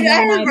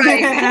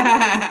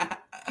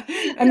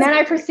 And then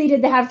I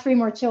proceeded to have 3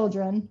 more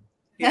children.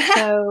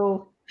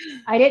 So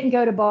I didn't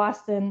go to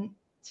Boston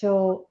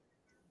till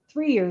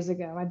 3 years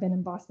ago. I've been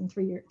in Boston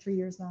 3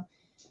 years now,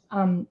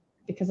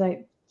 because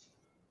I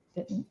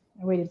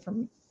waited for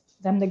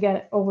them to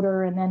get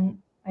older, and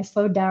then I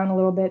slowed down a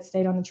little bit,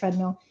 stayed on the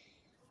treadmill.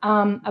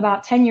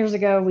 About 10 years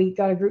ago, we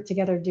got a group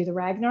together to do the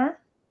Ragnar.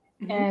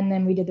 and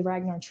then we did the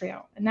Ragnar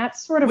Trail, and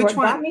that's sort of Which what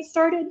one? got me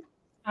started.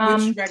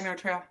 Which Ragnar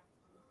Trail?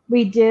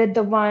 We did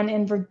the one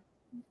in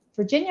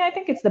Virginia. I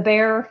think it's the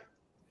Bear.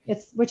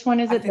 Which one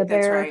is it? I think the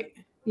Bear. That's right.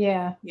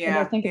 Yeah. Yeah.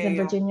 I think it's in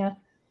Virginia.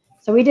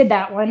 So we did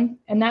that one,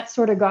 and that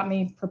sort of got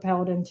me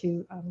propelled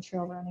into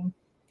trail running.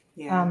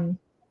 Yeah.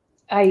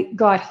 I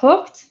got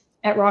hooked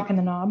at Rockin'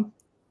 the Knob.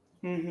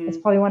 Mm-hmm. It's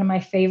probably one of my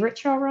favorite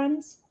trail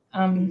runs.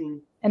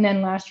 And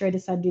then last year I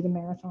decided to do the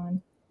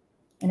marathon,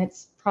 and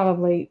it's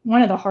probably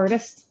one of the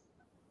hardest.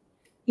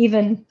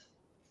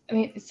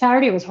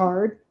 Saturday was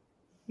hard.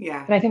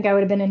 Yeah. But I think I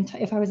would have been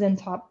if I was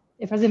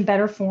in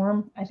better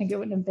form, I think it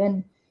wouldn't have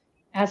been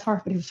as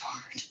hard, but it was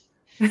hard.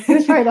 It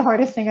was probably the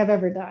hardest thing I've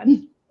ever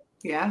done.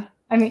 Yeah.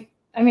 I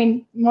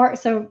mean, Mark.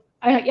 So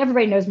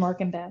everybody knows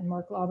Mark and Ben,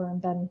 Mark Lauber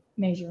and Ben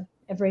Major.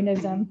 Everybody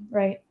knows them,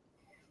 right?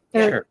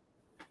 They're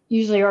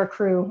usually our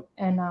crew.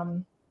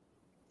 And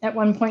at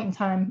one point in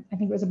time, I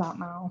think it was about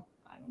mile,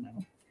 I don't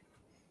know,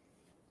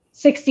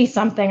 60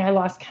 something. I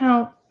lost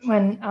count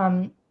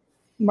when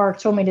Mark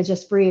told me to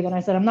just breathe, and I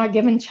said, I'm not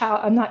having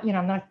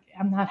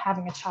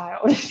a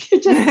child.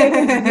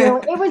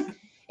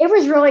 It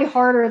was really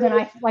harder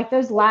than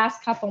those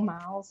last couple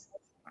miles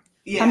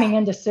coming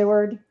into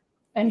Seward.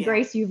 And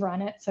Grace, you've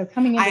run it. So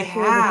coming into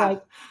Seward was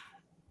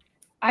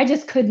I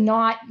just could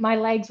not, my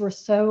legs were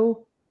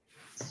so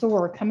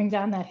sore coming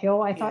down that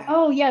hill. I thought,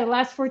 the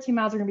last 14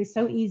 miles are going to be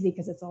so easy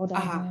because it's all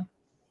downhill.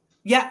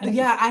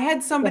 Yeah. I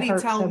had somebody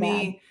tell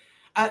me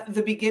at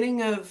the beginning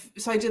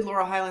so I did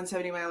Laurel Highland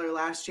 70 miler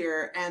last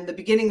year, and the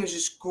beginning was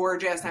just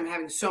gorgeous. I'm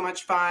having so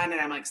much fun, and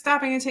I'm like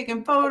stopping and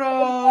taking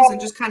photos and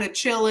just kind of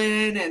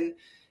chilling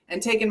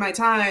and taking my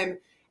time.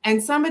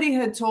 And somebody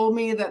had told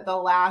me that the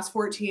last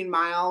 14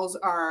 miles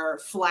are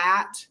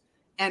flat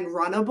and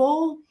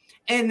runnable.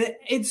 And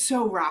it's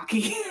so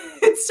rocky.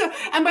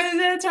 And by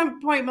that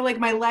point,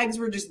 my legs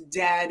were just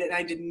dead, and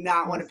I did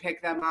not want to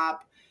pick them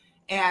up.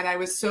 And I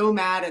was so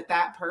mad at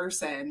that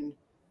person.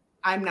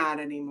 I'm not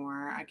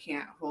anymore. I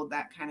can't hold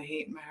that kind of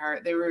hate in my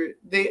heart.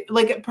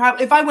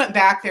 If I went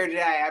back there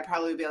today, I'd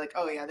probably be like,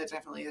 oh yeah, that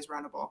definitely is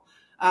runnable.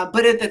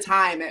 But at the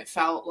time, it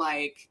felt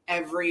like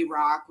every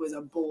rock was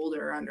a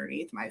boulder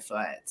underneath my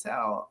foot.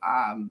 So,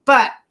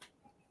 but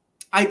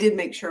I did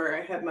make sure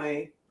I had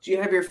do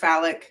you have your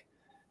phallic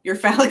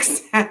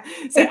set?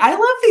 So I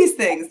love these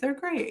things. They're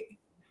great.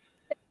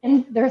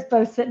 And they're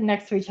both sitting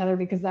next to each other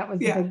because that was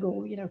the big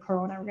goal.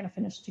 Carl and I were going to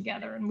finish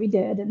together, and we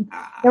did. And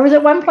there was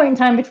at one point in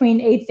time between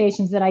aid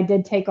stations that I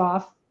did take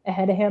off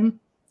ahead of him.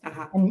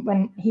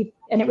 And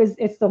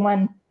it's the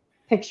one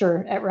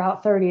picture at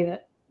Route 30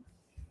 that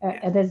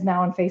it is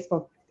now on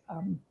Facebook.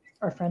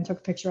 Our friend took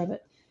a picture of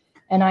it,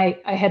 and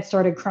I had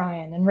started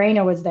crying, and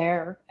Rana was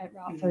there at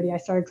Route 30. I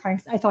started crying.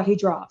 I thought he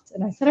dropped,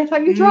 and I said, I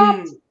thought you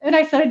dropped. And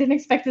I said, I didn't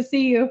expect to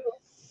see you.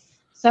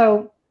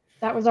 So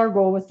that was our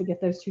goal, was to get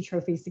those two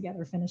trophies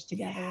together, finish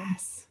together.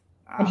 Yes.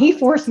 And he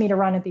forced me to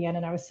run at the end,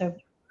 and I was so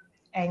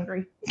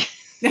angry.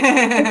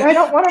 I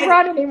don't want to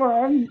run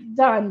anymore. I'm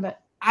done.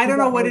 But I don't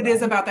know what it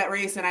is about that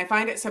race, and I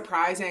find it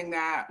surprising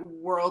that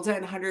Worlds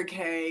at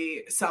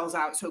 100K sells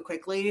out so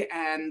quickly,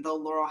 and the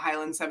Laurel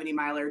Highland 70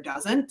 miler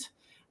doesn't.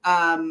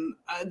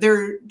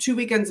 They're 2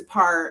 weekends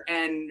apart,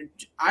 and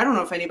I don't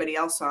know if anybody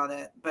else saw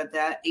that, but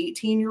that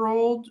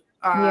 18-year-old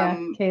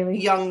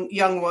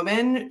young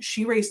woman,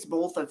 she raced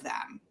both of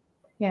them.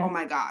 Yeah. Oh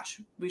my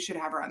gosh, we should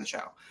have her on the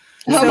show.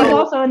 She's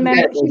also a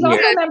member of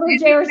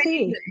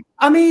JRC.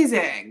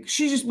 Amazing.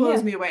 She just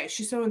blows me away.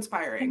 She's so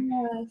inspiring.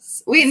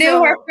 Yes. We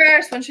knew her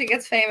first when she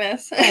gets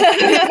famous.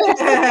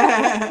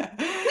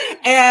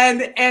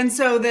 and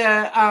so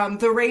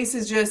the race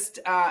is just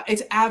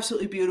it's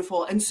absolutely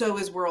beautiful, and so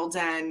is World's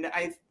End.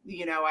 I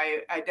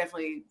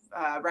definitely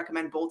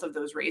recommend both of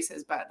those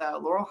races, but the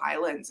Laurel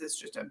Highlands is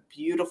just a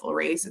beautiful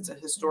race. It's a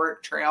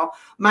historic trail.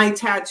 My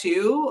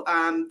tattoo,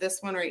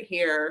 this one right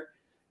here,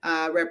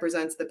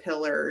 represents the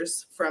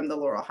pillars from the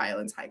Laurel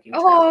Highlands hiking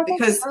trail.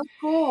 Because so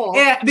cool.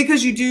 Yeah,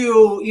 because you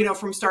do,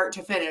 from start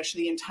to finish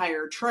the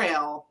entire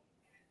trail,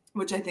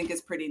 which I think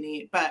is pretty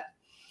neat. But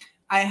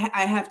I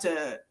have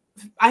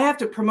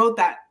to promote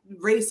that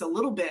race a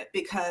little bit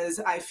because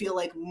I feel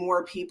like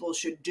more people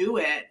should do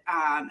it.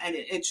 And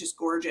it's just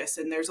gorgeous.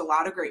 And there's a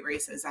lot of great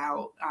races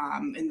out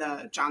in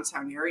the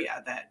Johnstown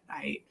area that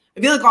I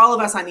feel like all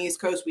of us on the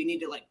East Coast, we need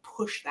to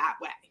push that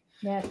way.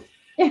 Yes.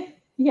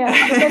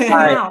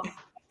 Yeah.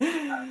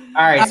 All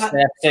right,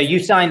 Steph. So you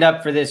signed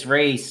up for this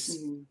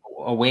race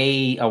a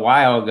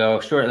while ago,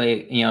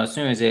 shortly, as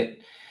soon as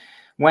it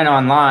went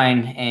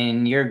online,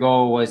 and your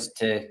goal was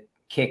to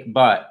kick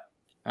butt,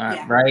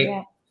 right?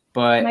 Yeah.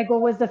 But my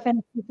goal was to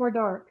finish before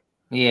dark.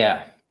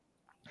 Yeah.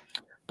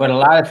 But a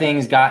lot of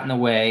things got in the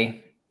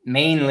way,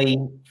 mainly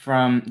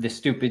from the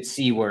stupid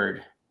C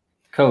word,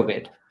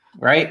 COVID,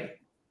 right?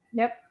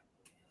 Yep.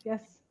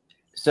 Yes.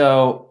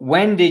 So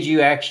when did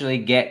you actually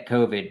get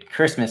COVID?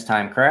 Christmas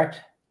time,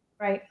 correct?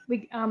 Right.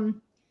 We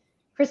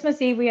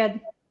Christmas Eve we had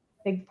a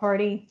big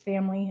party,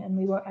 family, and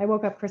I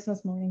woke up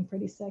Christmas morning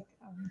pretty sick.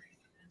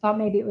 Thought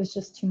maybe it was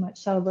just too much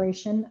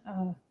celebration,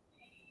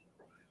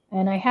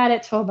 and I had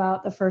it till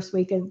about the first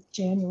week of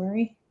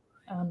January,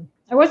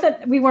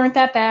 We weren't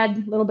that bad,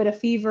 a little bit of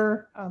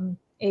fever,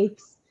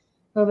 aches,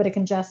 a little bit of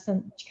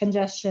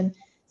congestion.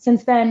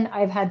 Since then,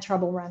 I've had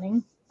trouble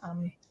running,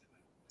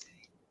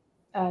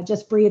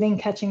 just breathing,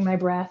 catching my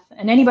breath.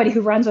 And anybody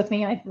who runs with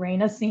me,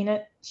 Rana's seen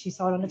it. She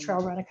saw it on a trail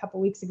run a couple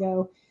weeks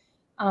ago.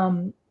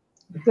 Two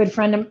good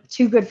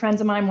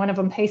friends of mine, one of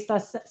them paced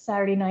us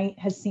Saturday night,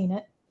 has seen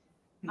it.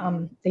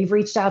 They've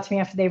reached out to me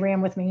after they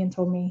ran with me and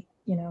told me,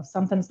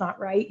 something's not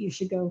right. You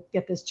should go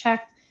get this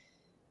checked.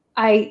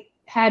 I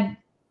had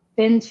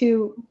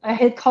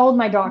called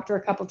my doctor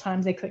a couple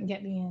times. They couldn't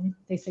get me in.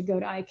 They said, go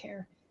to eye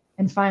care.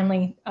 And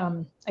finally,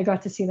 I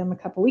got to see them a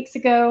couple weeks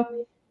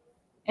ago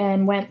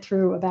and went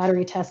through a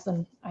battery test,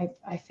 and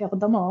I failed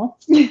them all.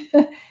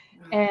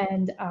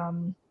 And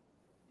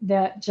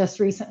that just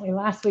recently,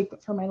 last week,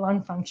 for my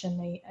lung function,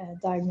 they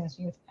diagnosed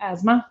me with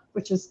asthma,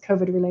 which is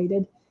COVID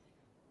related.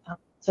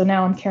 So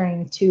now I'm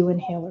carrying 2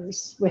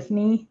 inhalers with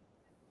me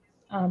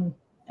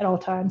at all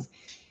times.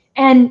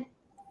 And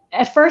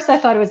at first I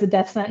thought it was a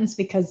death sentence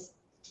because,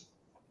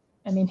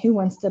 who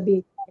wants to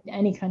be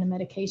any kind of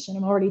medication?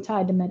 I'm already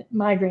tied to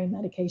migraine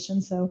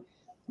medication, so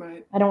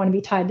right. I don't want to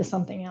be tied to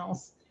something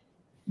else.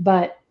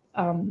 But,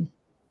 and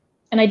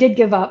I did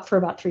give up for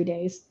about 3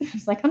 days.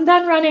 It's like, I'm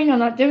done running. I'm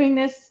not doing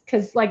this.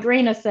 Because like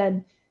Rana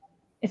said,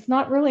 it's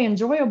not really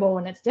enjoyable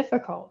when it's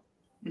difficult.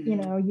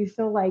 Mm-hmm. You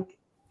feel like,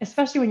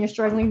 especially when you're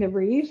struggling to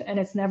breathe and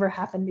it's never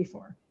happened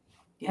before.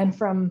 Yeah. And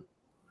from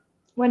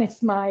when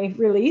it's my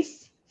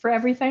release for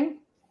everything,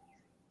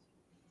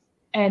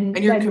 and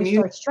then you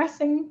start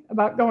stressing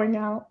about going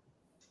out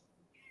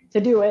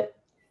to do it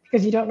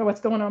because you don't know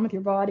what's going on with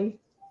your body.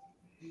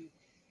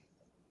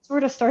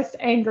 Sort of starts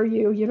to anger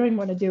you. You don't even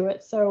want to do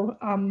it. So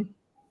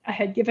I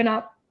had given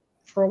up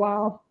for a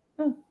while.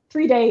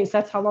 3 days.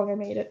 That's how long I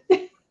made it.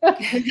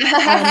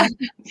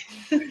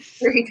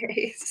 3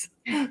 days.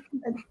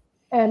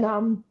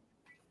 And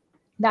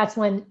that's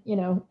when,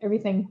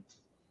 everything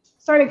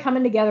started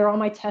coming together, all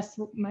my tests,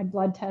 my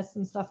blood tests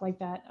and stuff like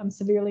that. I'm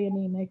severely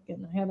anemic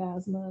and I have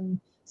asthma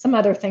and some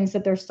other things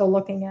that they're still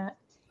looking at.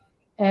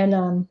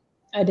 And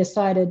I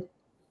decided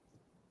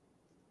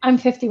I'm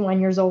 51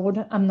 years old.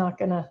 I'm not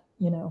going to,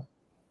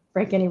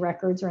 break any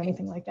records or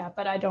anything like that,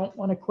 but I don't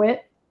want to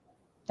quit.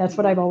 That's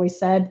what I've always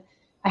said.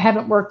 I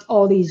haven't worked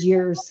all these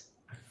years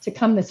to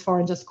come this far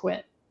and just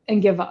quit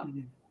and give up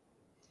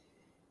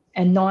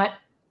and not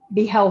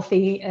be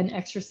healthy and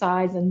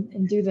exercise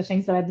and do the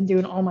things that I've been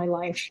doing all my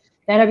life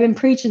that I've been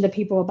preaching to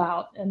people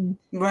about. And,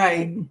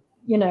 right.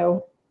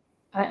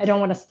 I don't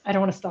want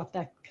to stop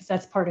that because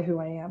that's part of who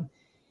I am.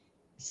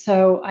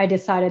 So I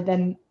decided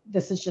then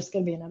this is just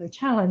going to be another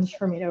challenge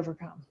for me to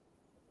overcome.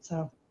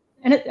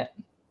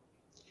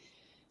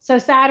 So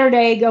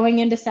Saturday, going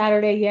into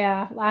Saturday,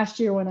 last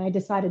year when I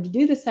decided to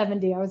do the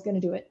 70, I was going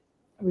to do it.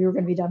 We were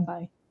going to be done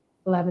by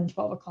 11,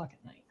 12 o'clock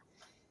at night.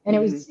 And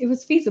it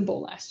was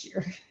feasible last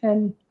year.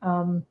 And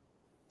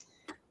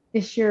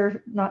this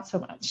year, not so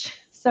much.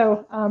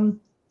 So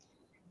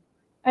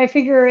I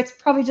figure it's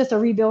probably just a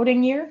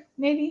rebuilding year,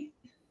 maybe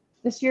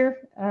this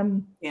year.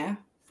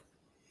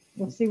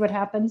 We'll see what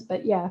happens.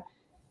 But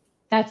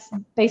that's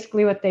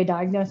basically what they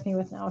diagnosed me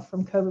with now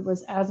from COVID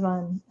was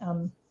asthma.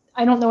 And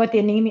I don't know what the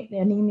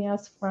anemia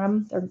is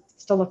from. They're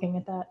still looking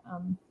at that.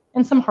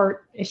 And some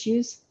heart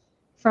issues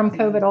from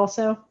COVID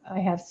also. I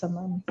have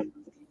some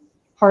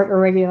heart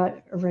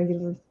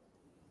irregular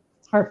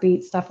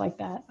heartbeat, stuff like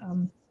that.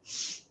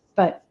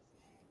 But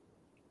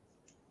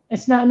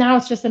it's not, now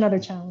it's just another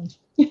challenge.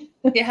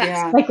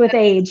 Yeah. Like with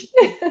age.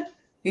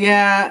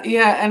 Yeah.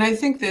 And I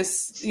think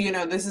this,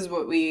 this is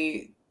what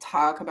we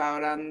talk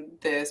about on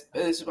this.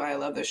 This is why I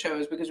love the show,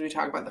 is because we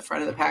talk about the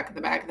front of the pack and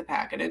the back of the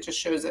pack. And it just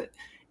shows that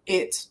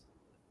it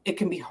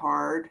can be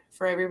hard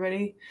for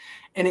everybody.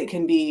 And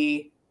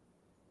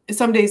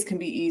some days can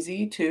be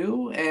easy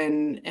too.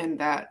 And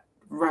that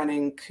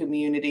running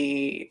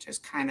community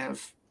just kind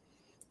of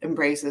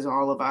embraces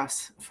all of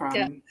us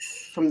from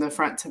the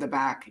front to the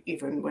back,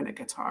 even when it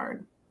gets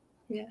hard.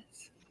 Yes.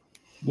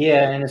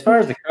 Yeah, and as far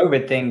as the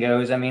COVID thing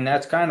goes,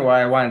 that's kind of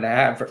why I wanted to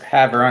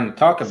have her on to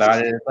talk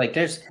about it. It's like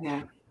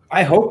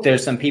I hope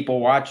there's some people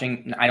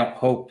watching. I don't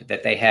hope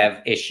that they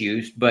have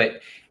issues,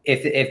 but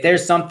if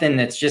there's something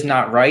that's just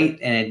not right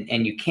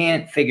and you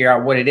can't figure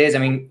out what it is,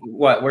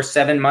 we're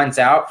 7 months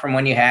out from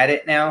when you had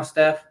it now,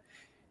 Steph?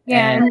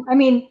 Yeah,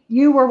 and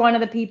you were one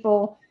of the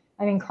people.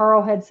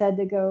 Carl had said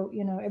to go,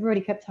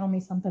 everybody kept telling me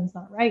something's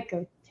not right,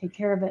 go take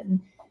care of it. And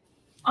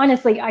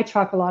honestly, I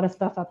chalk a lot of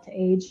stuff up to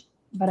age,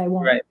 but I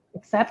won't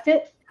accept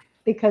it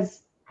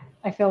because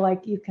I feel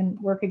like you can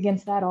work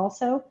against that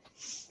also.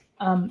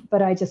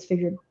 But I just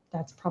figured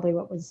that's probably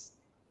what was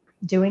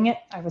doing it.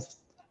 I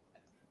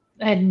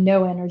had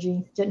no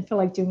energy, didn't feel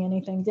like doing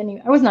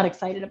anything. I was not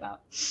excited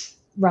about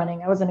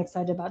running. I wasn't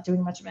excited about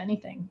doing much of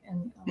anything.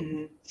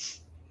 And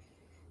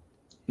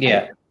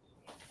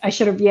I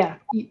should have,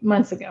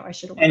 months ago, I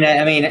should have.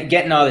 And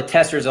getting all the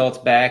test results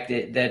back,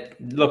 that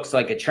looks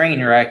like a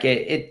train wreck.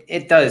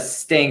 It does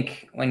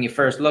stink when you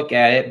first look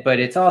at it, but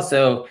it's got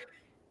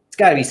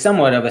got to be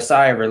somewhat of a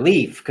sigh of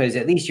relief, because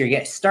at least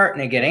you're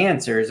starting to get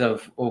answers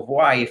of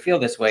why you feel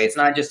this way. It's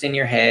not just in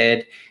your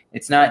head.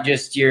 It's not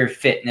just your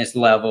fitness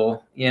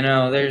level. You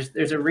know,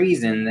 there's a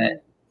reason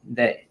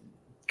that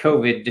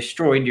COVID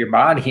destroyed your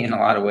body in a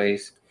lot of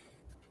ways.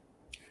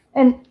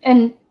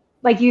 And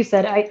like you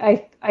said,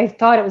 I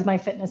thought it was my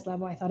fitness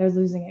level. I thought I was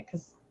losing it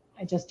because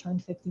I just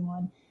turned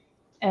 51,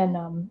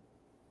 and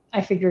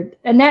I figured,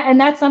 and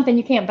that's something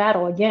you can't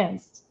battle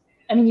against.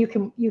 I mean, you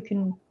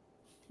can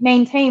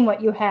maintain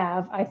what you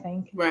have, I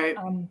think. Right.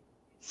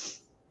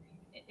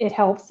 It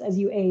helps as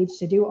you age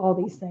to do all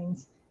these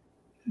things,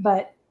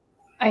 but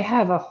I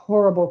have a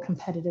horrible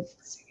competitive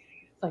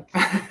spirit,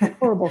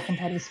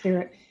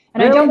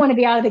 and really? I don't want to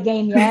be out of the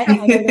game yet. I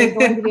know there's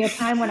going to be a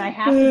time when I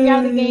have to be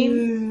out of the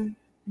game,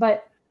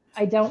 but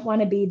I don't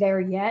want to be there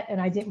yet, and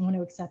I didn't want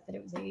to accept that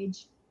it was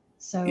age.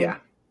 So yeah,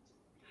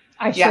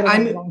 I should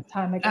have a long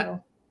time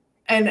ago.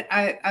 And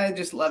I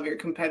just love your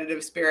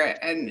competitive spirit,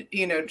 and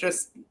you know,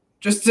 just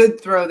to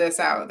throw this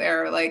out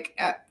there, like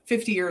at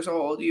 50 years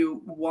old,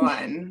 you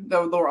won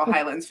the Laurel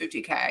Highlands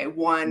 50K,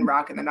 won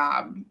Rockin' the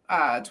Knob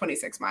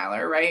 26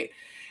 miler, right?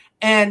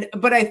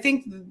 But I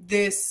think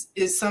this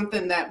is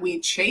something that we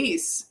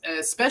chase,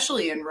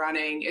 especially in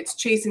running. It's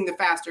chasing the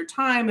faster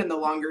time and the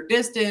longer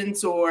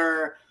distance,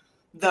 or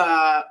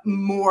the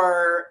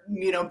more,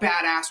 you know,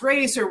 badass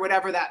race, or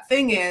whatever that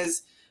thing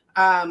is.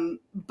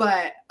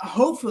 But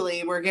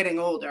hopefully we're getting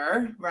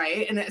older,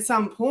 right? And at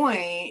some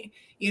point,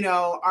 you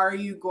know, are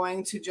you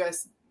going to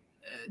just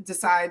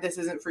decide this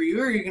isn't for you,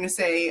 or are you going to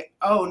say,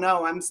 oh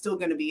no, I'm still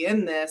going to be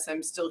in this,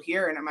 I'm still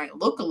here, and it might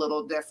look a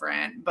little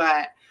different,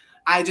 but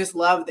I just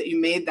love that you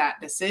made that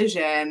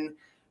decision.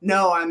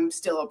 No, I'm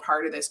still a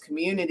part of this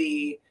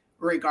community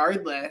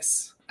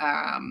regardless.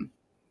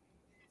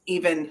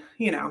 Even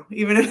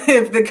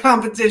if the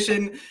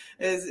competition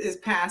is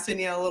passing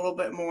you a little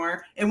bit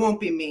more, it won't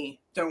be me.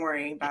 Don't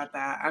worry about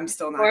that. I'm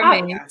still not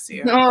going to pass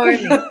you. Well,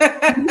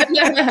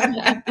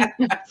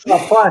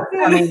 plus,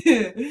 I mean,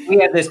 we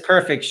have this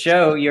perfect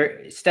show.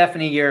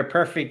 Stephanie, you're a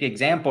perfect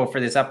example for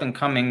this up and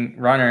coming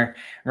runner,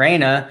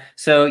 Rana.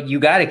 So you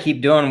got to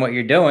keep doing what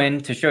you're doing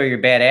to show your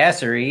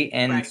badassery,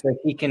 and right. So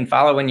he can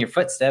follow in your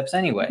footsteps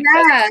anyway.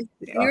 Yeah,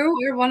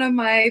 you're one of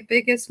my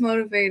biggest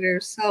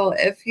motivators. So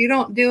if you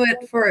don't do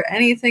it for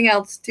anything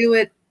else, do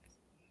it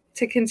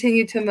to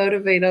continue to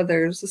motivate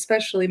others,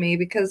 especially me,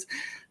 because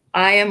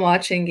I am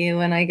watching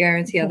you, and I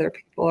guarantee other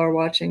people are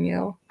watching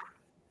you.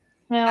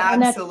 Well,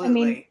 absolutely. And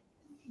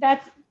I mean,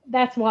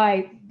 that's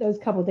why those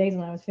couple of days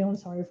when I was feeling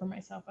sorry for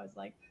myself, I was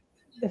like,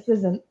 this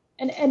isn't.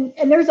 And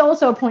there's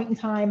also a point in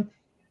time.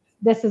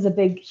 This is a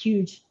big,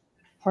 huge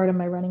part of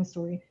my running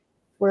story,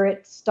 where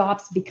it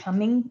stops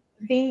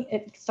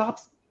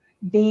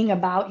being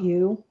about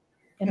you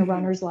in a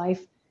runner's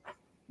life.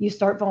 You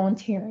start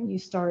volunteering. You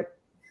start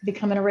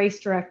becoming a race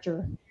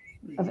director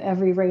of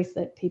every race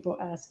that people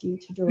ask you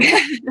to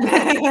direct.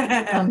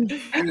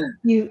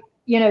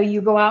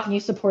 You go out and you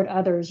support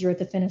others. You're at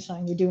the finish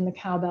line. You're doing the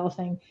cowbell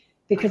thing,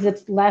 because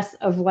it's less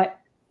about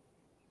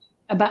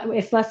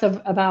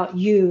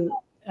you.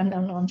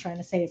 I'm trying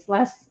to say it's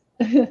less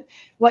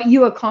what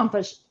you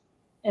accomplish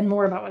and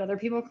more about what other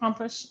people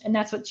accomplish. And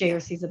that's what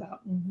JRC is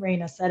about. And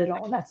Rana said it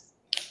all. And that's,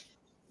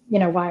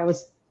 why I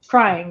was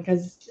crying,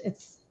 because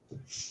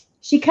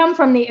she come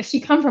from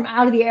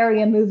out of the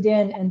area, moved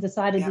in, and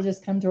decided to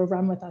just come to a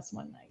run with us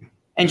one night.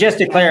 And just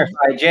to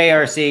clarify,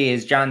 JRC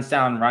is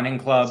Johnstown Running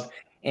Club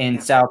in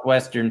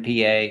southwestern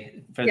PA.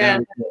 For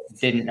those that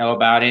didn't know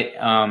about it,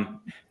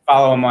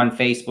 follow them on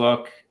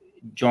Facebook.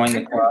 Join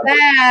the club.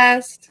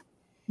 Best.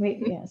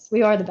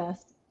 We are the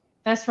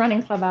best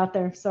running club out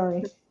there.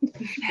 Sorry.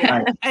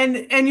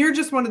 And you're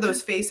just one of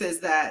those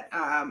faces that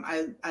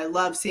I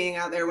love seeing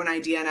out there. When I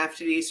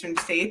DNF'd at Eastern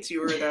States,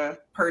 you were the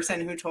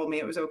person who told me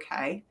it was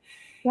okay.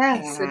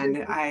 Yes.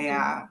 And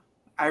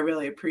I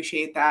really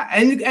appreciate that.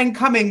 And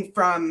coming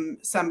from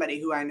somebody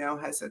who I know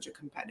has such a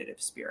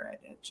competitive spirit,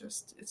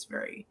 it's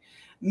very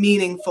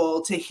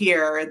meaningful to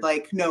hear,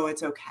 like, no,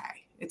 it's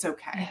okay. It's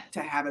okay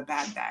to have a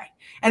bad day.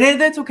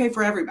 And that's okay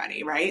for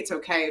everybody, right? It's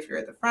okay if you're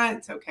at the front.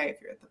 It's okay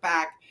if you're at the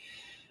back.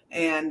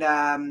 And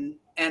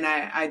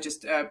I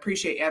just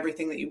appreciate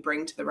everything that you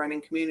bring to the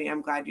running community.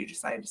 I'm glad you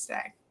decided to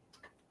stay.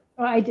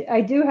 Well,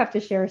 I do have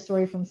to share a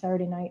story from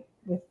Saturday night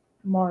with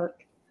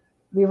Mark.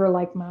 We were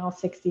like mile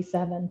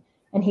 67,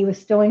 and he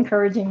was still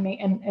encouraging me.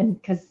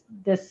 And because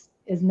this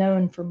is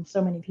known from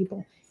so many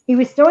people, he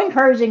was still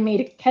encouraging me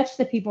to catch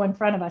the people in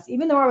front of us,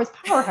 even though I was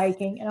power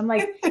hiking. And I'm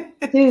like,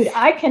 dude,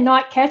 I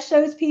cannot catch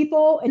those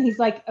people. And he's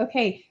like,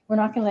 okay, we're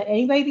not going to let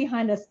anybody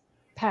behind us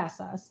pass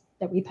us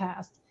that we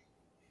passed.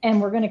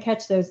 And we're going to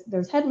catch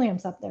those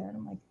headlamps up there. And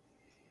I'm like,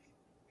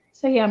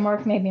 so yeah,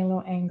 Mark made me a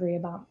little angry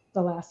about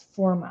the last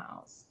 4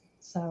 miles.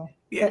 So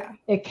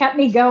it kept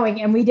me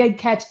going. And we did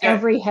catch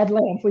every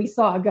headlamp we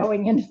saw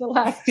going into the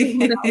last 2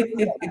 miles. I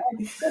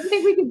didn't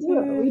think we could do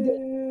it, but we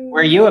did.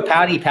 Were you a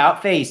pouty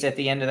pout face at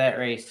the end of that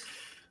race?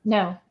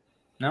 No.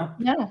 No?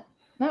 No.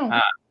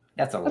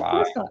 That's a lie.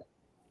 Of course not.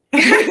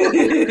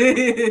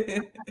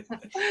 I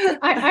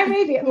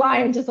may be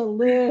lying just a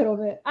little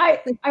bit.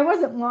 I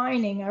wasn't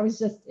whining. I was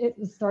just, it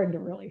was starting to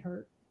really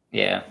hurt.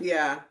 Yeah.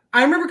 Yeah.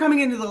 I remember coming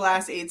into the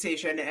last aid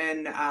station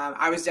and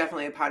I was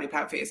definitely a potty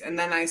pout face. And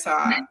then I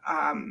saw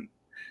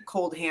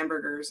cold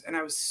hamburgers and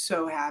I was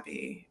so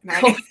happy.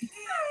 And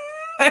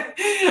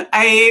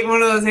I ate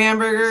one of those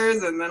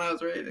hamburgers and then I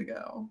was ready to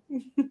go.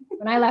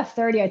 When I left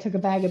 30, I took a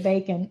bag of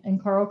bacon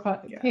and Carl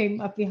came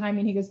up behind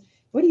me and he goes,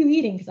 "What are you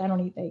eating?" Because I don't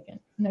eat bacon.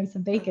 And I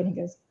said, "Bacon." He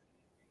goes,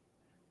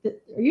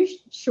 "Are you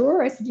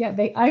sure?" I said, "Yeah,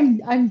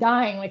 I'm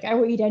dying. Like I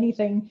will eat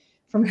anything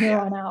from here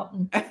on out."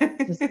 And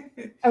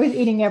I was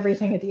eating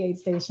everything at the aid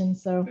station.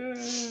 So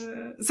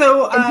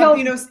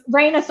until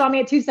Rana saw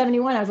me at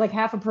 271, I was like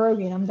half a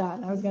pierogi and I'm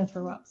done. I was going to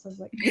throw up. So I was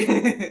like,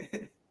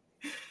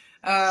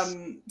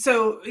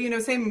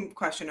 same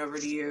question over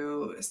to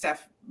you,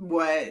 Steph.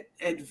 What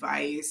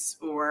advice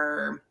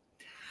or,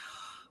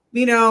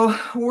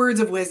 words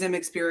of wisdom,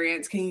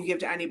 experience can you give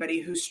to anybody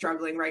who's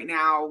struggling right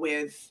now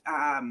with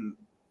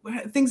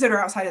things that are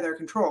outside of their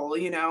control?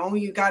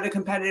 You got a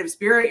competitive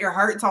spirit, your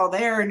heart's all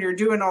there and you're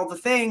doing all the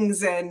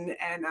things and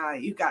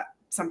you've got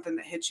something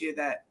that hits you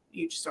that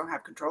you just don't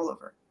have control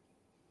over.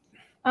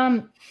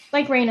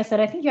 Like Rana said,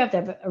 I think you have to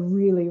have a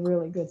really,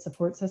 really good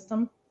support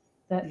system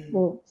that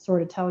will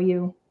sort of tell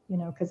you,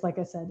 because like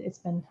I said, it's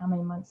been how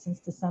many months since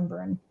December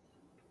and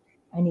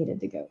I needed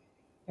to go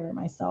there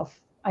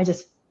myself. I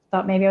just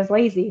thought maybe I was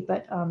lazy,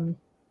 but, and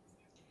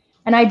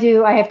I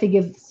have to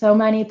give so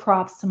many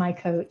props to my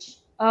coach.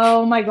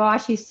 Oh my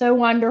gosh, he's so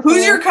wonderful.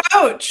 Who's your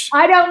coach?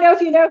 I don't know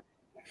if you know.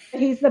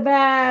 He's the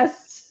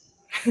best.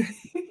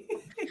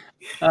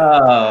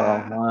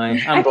 Oh my!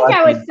 I think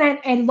I was sent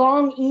a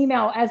long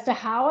email as to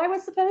how I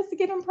was supposed to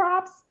give him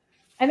props.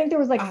 I think there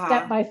was like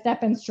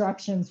step-by-step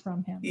instructions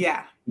from him.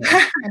 Yeah.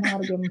 On how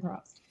to give him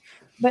props.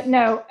 But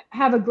no,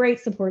 have a great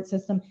support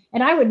system.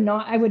 And I would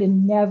have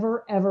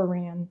never, ever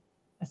ran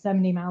a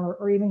 70 miler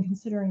or even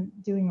considering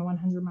doing a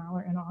 100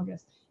 miler in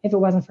August if it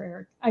wasn't for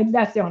Eric.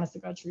 That's the honest to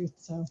God truth.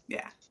 So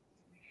yeah.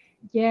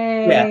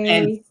 Yay. Yeah.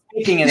 And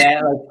speaking of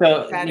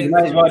that, you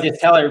might as well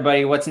just tell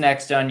everybody what's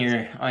next on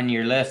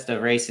your list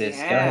of races.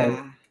 Yeah. Go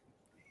ahead.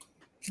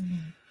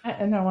 I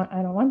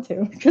don't want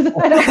to because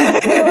I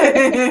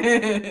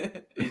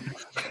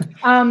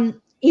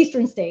don't.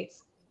 Eastern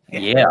states.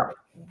 Yeah.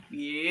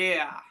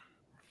 Yeah.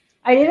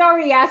 I did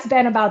already ask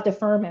Ben about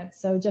deferment,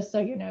 so just so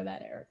you know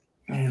that, Eric.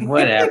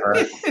 Whatever.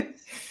 I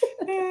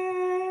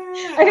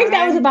think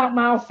that was about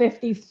mile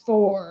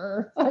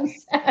 54 on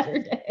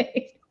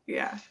Saturday.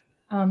 Yeah.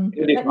 But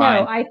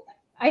no,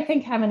 I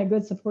think having a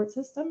good support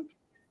system,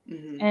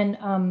 and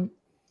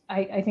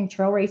I think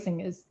trail running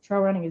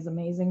is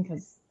amazing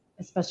because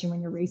especially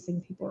when you're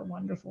racing, people are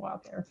wonderful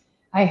out there.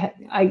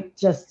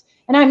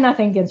 And I'm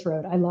nothing against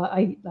road.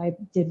 I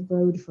did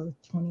road for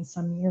 20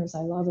 some years. I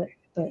love it,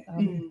 but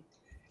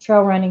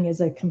trail running is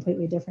a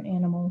completely different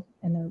animal,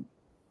 and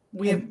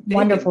we have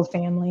wonderful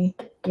family.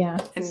 Yeah.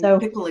 And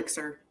pickle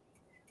elixir.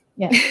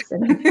 Yes.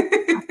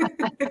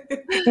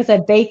 He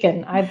said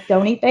bacon. I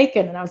don't eat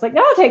bacon. And I was like,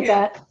 no, I'll take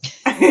that.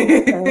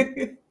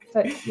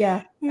 But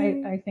yeah,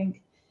 I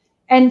think,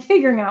 and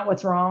figuring out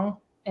what's wrong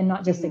and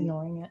not just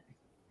ignoring it.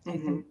 I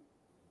think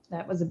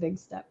that was a big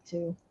step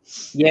too.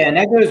 Yeah. And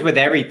that goes with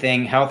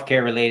everything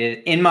healthcare related,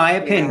 in my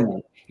opinion.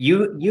 Yeah.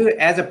 You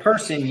as a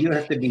person, you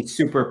have to be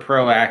super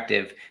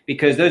proactive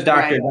because those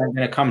doctors aren't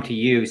going to come to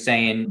you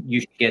saying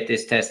you should get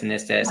this test and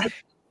this test,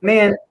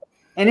 man.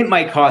 And it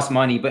might cost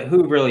money, but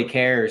who really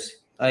cares?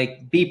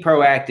 Like, be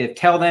proactive.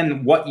 Tell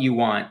them what you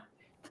want,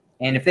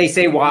 and if they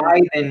say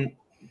why, then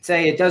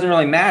say it doesn't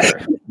really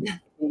matter.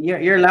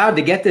 You're allowed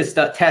to get this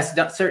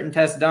certain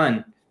test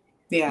done.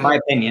 Yeah, my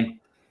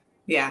opinion.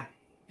 Yeah,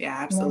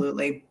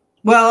 absolutely. Yeah.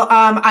 Well,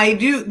 I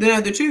do.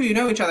 The two of you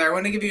know each other. I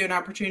want to give you an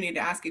opportunity to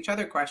ask each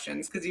other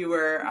questions because you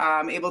were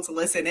able to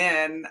listen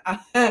in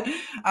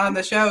on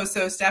the show.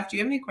 So, Steph, do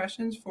you have any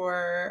questions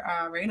for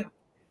Rana?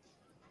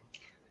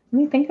 Let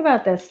me think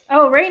about this.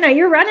 Oh, Rana,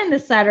 you're running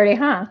this Saturday,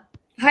 huh?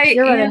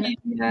 You're running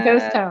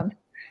Ghost Town.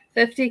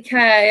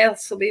 50K.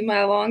 This will be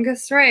my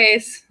longest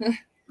race.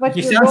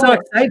 You sound so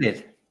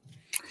excited.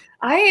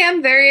 I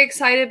am very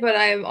excited, but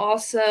I'm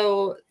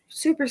also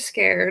super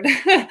scared.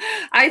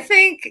 I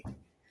think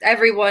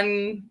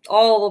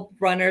all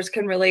runners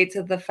can relate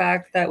to the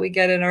fact that we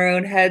get in our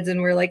own heads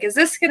and we're like, is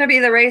this going to be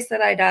the race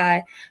that I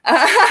die?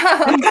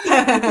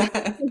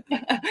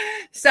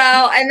 So,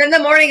 and then the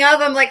morning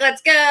of, I'm like,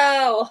 let's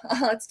go.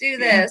 Let's do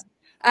this.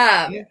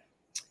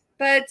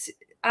 But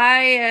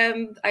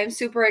I'm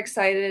super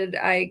excited.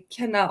 I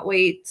cannot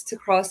wait to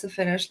cross the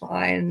finish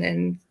line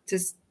and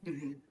just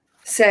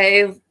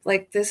say,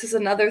 like, this is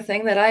another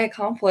thing that I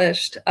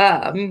accomplished.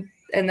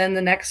 And then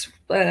the next,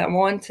 I'm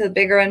on to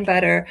bigger and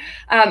better.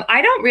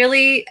 I don't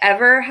really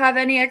ever have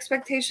any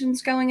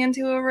expectations going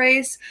into a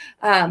race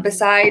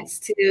besides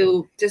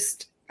to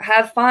just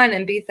have fun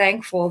and be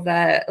thankful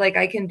that like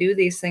I can do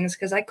these things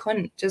because I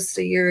couldn't just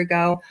a year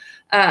ago.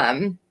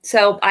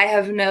 So I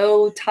have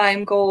no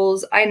time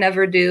goals. I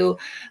never do.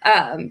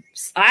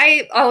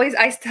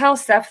 I tell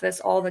Steph this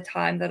all the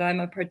time that I'm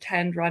a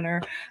pretend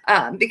runner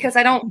because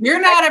I don't.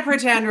 You're not a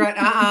pretend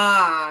runner.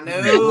 No.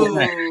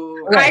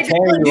 I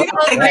don't you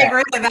gotta get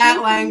rid of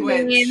that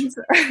language. Means.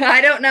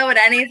 I don't know what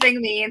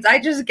anything means. I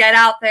just get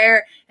out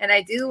there and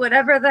I do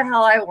whatever the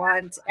hell I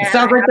want. It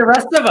sounds like the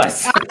rest of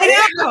us.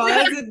 I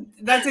know.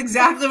 That's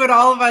exactly what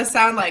all of us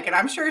sound like. And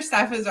I'm sure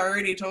Steph has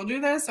already told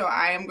you this, so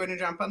I am going to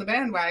jump on the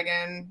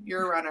bandwagon.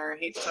 You're a runner. I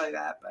hate to tell you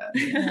that, but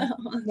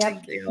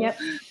thank you. Yep.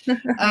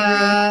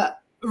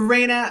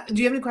 Rana, do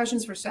you have any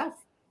questions for Steph?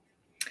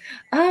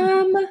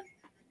 I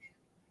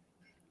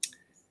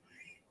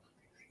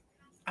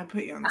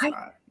put you on the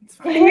spot. It's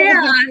fine.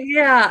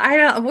 Yeah.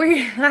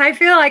 I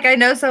feel like I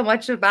know so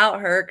much about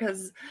her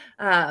because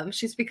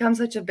she's become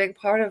such a big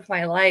part of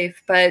my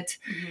life. But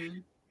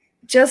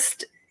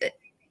just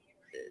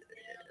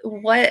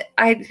what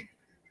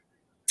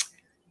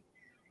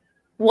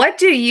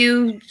do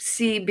you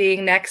see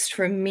being next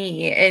for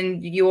me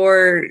in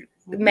your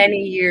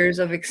many years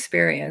of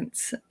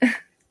experience?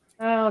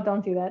 Oh,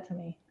 don't do that to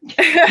me.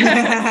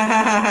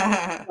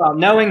 Well,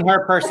 knowing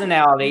her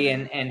personality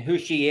and who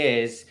she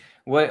is,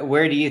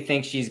 where do you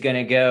think she's going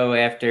to go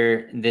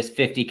after this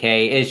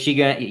 50K? Is she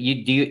going to,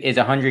 is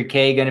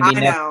 100K going to be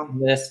next on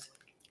the list?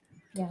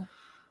 Yeah.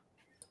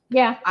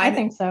 Yeah, I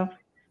think so.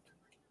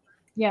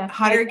 Yeah.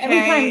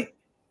 100K.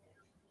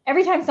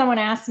 Every time someone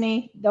asks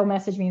me, they'll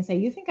message me and say,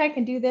 you think I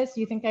can do this?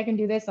 You think I can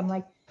do this? I'm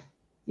like,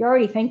 you're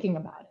already thinking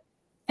about it.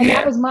 And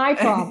that was my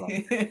problem.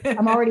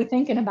 I'm already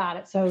thinking about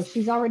it. So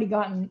she's already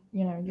gotten,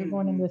 you're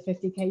going into the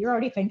 50K. You're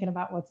already thinking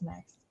about what's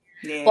next.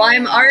 Yeah. Well,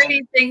 I'm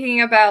already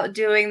thinking about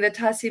doing the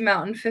Tussey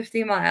Mountain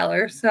 50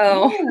 miler.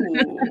 So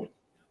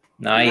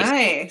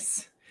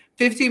nice.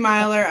 50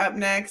 miler up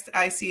next.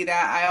 I see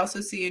that. I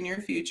also see in your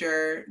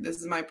future,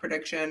 this is my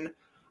prediction,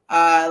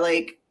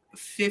 like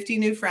 50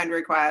 new friend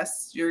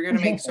requests. You're going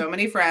to make so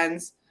many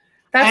friends.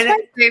 That's my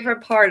favorite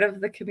part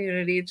of the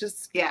community.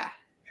 Just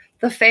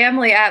the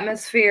family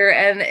atmosphere.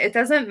 And it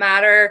doesn't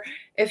matter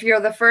if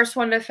you're the first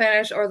one to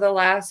finish or the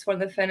last one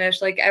to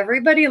finish. Like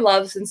everybody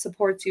loves and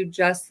supports you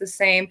just the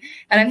same.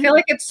 And I feel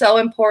like it's so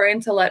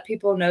important to let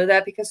people know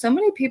that because so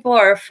many people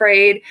are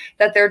afraid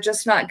that they're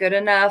just not good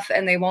enough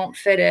and they won't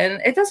fit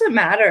in. It doesn't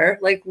matter.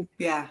 Like,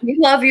 we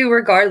love you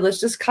regardless.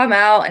 Just come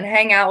out and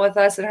hang out with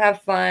us and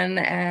have fun.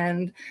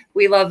 And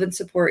we love and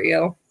support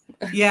you.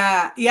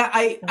 Yeah.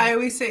 I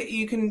always say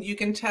you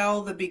can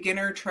tell the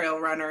beginner trail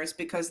runners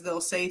because they'll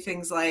say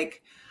things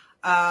like,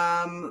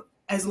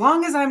 as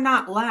long as I'm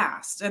not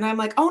last. And I'm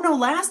like, oh no,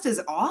 last is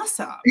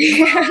awesome.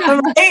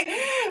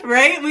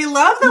 Right? We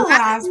love the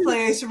last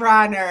place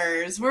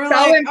runners. We're so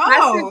like,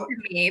 impressive to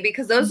me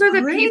because those are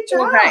the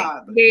people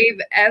that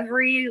gave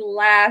every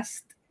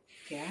last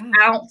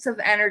ounce of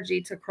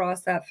energy to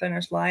cross that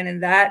finish line.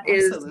 And that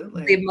is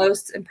the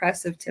most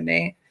impressive to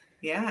me.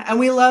 Yeah, and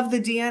we love the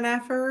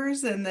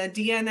DNFers and the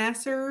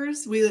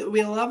DNSers.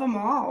 We love them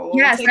all.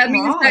 Yes, that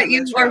means that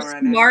you are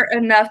smart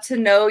enough to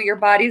know your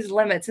body's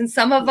limits, and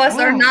some of us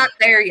are not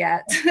there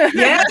yet.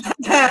 Yeah,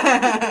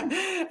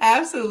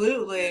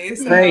 absolutely.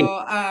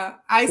 So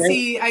I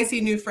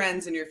see new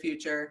friends in your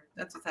future.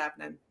 That's what's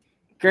happening.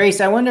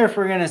 Grace, I wonder if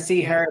we're gonna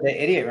see her at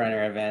the Idiot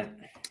Runner event.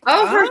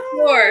 Oh,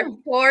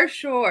 for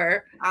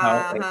sure.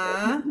 I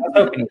was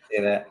hoping to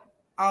see that.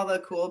 All the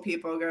cool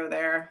people go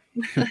there.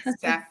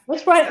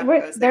 Which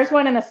one? There's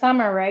one in the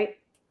summer, right?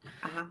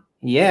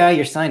 Yeah,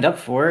 you're signed up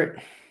for it.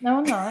 No,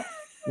 I'm not.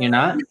 You're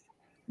not?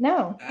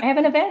 No, I have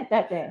an event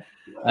that day.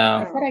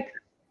 Oh,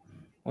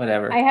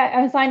 whatever. I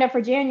was signed up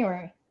for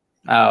January.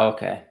 Oh,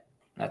 okay.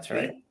 That's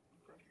right.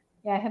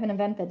 Yeah, I have an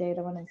event that day,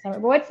 the one in summer.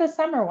 But what's the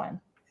summer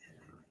one?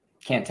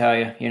 Can't tell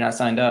you. You're not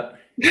signed up.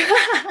 You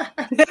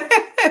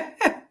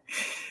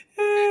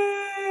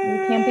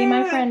can't be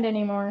my friend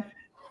anymore.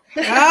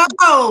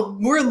 Oh,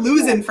 we're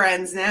losing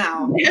friends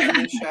now on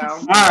the show.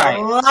 All right.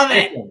 Love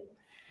it.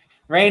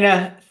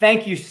 Raina,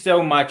 thank you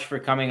so much for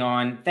coming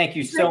on. Thank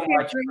you so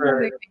much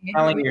for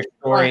telling your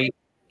story.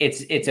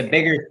 It's a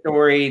bigger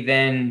story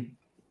than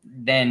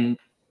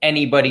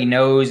anybody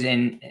knows.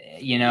 And,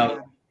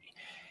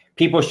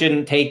 people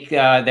shouldn't take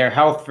their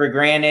health for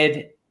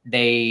granted.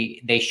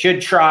 They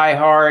should try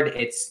hard.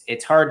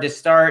 It's hard to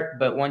start,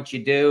 but once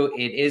you do,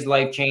 it is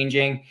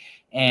life-changing.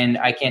 And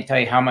I can't tell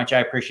you how much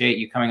I appreciate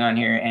you coming on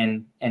here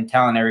and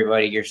telling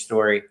everybody your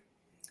story.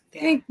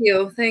 Thank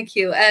you.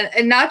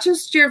 And not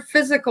just your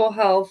physical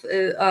health,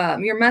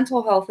 your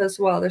mental health as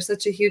well. There's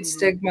such a huge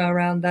stigma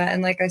around that.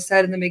 And like I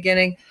said in the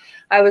beginning,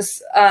 I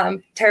was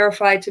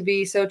terrified to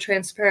be so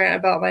transparent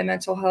about my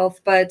mental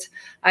health, but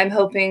I'm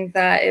hoping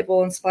that it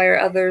will inspire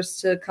others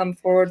to come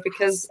forward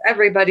because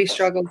everybody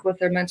struggles with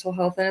their mental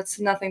health and it's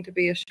nothing to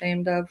be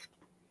ashamed of.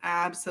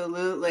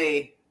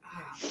 Absolutely.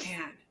 Oh,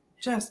 man.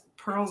 Just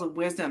pearls of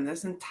wisdom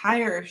this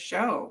entire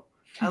show.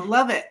 I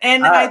love it.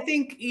 And I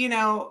think,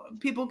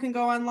 people can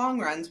go on long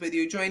runs with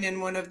you, join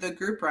in one of the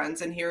group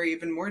runs and hear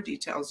even more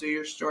details of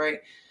your story.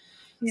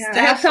 Yeah,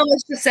 Steph? I have so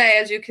much to say,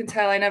 as you can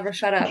tell. I never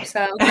shut up.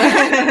 So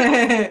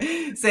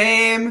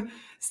same.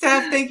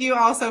 Steph, thank you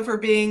also for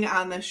being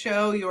on the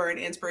show. You are an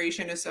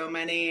inspiration to so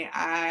many.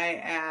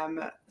 I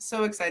am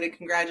so excited.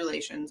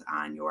 Congratulations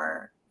on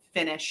your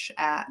finish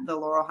at the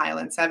Laurel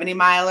Highland 70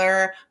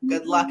 miler.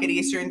 Good luck at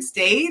Eastern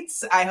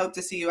States. I hope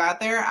to see you out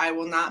there. I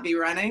will not be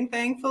running,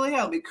 thankfully.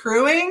 I'll be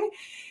crewing.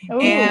 Ooh.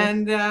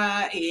 And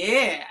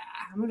yeah,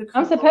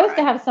 I'm supposed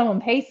to have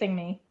someone pacing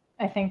me,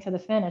 I think, to the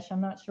finish.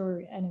 I'm not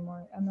sure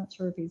anymore. I'm not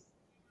sure if he's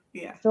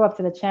still up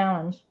to the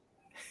challenge.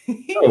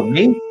 Oh,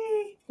 me?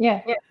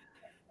 Yeah.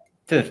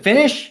 To the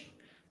finish?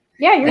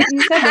 Yeah, you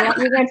said that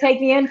you're going to take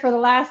me in for the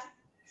last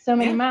so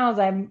many miles.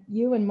 I'm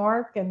you and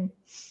Mark, and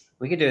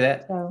we could do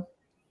that. So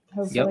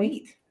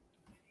hopefully,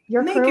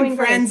 you're making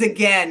friends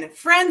again.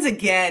 Friends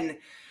again.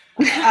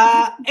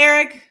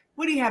 Eric,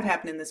 what do you have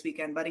happening this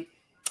weekend, buddy?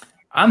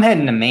 I'm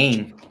heading to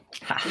Maine.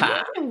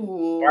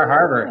 Bar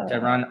Harbor to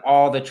run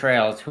all the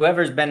trails.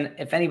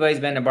 If anybody's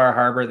been to Bar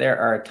Harbor, there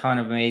are a ton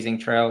of amazing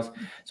trails.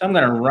 So I'm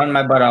going to run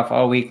my butt off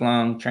all week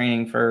long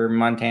training for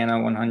Montana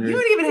 100. You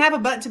don't even have a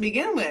butt to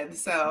begin with,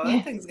 so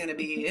that thing's going to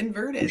be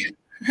inverted.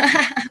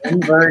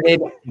 Inverted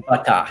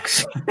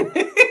buttocks.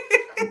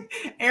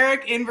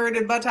 Eric,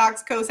 inverted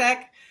buttocks,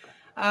 Cossack.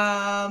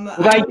 I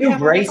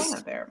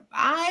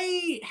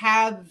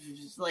have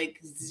like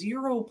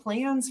zero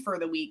plans for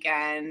the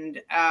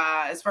weekend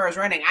as far as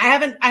running.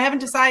 I haven't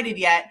decided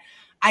yet.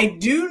 I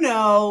do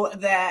know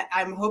that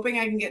I'm hoping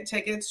I can get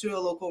tickets to a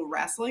local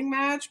wrestling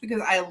match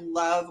because I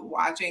love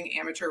watching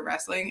amateur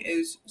wrestling. It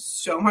is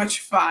so much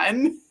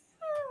fun.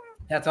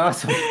 That's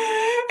awesome.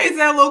 It's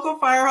that local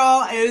fire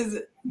hall.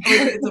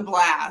 It's a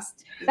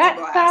blast. That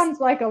sounds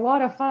like a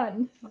lot of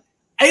fun.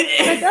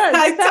 It does.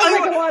 It sounds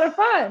like a lot of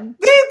fun.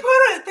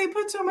 They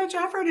put so much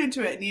effort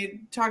into it, and you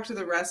talk to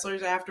the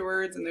wrestlers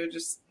afterwards, and they're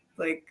just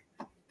like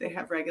they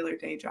have regular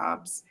day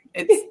jobs.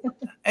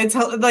 It's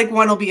like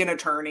one will be an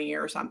attorney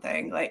or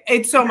something. Like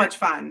it's so much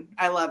fun.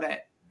 I love it,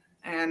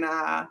 and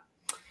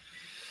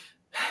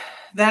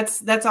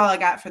that's all I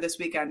got for this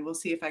weekend. We'll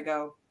see if I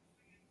go.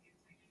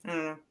 I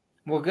don't know.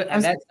 Well, good.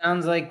 That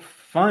sounds like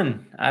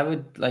fun. I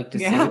would like to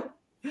see it.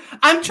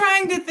 I'm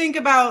trying to think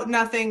about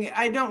nothing.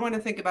 I don't want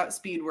to think about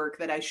speed work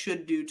that I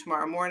should do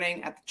tomorrow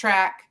morning at the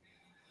track.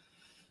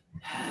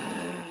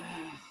 I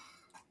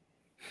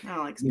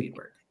don't like speed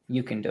work.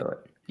 You can do it.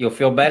 You'll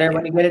feel better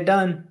when you get it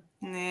done.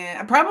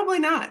 Nah, probably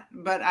not,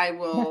 but I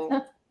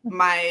will.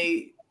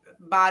 My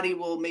body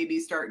will maybe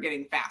start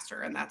getting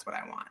faster, and that's what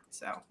I want.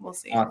 So we'll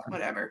see. Awesome.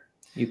 Whatever.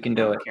 You can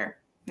do it. Care.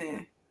 Yeah.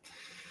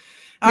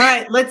 All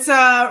right, let's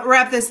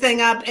wrap this thing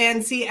up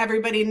and see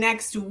everybody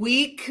next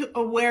week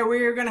where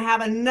we're going to have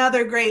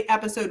another great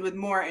episode with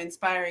more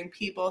inspiring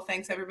people.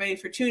 Thanks, everybody,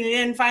 for tuning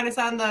in. Find us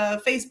on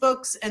the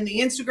Facebooks and the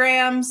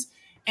Instagrams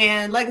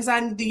and like us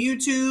on the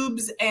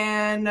YouTubes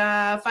and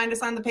find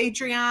us on the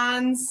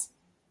Patreons.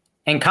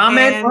 And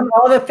comment on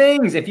all the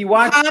things. If you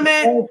watch,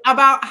 comment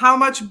about how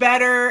much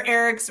better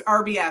Eric's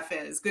RBF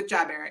is. Good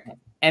job, Eric.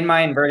 And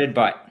my inverted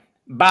butt.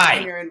 Bye.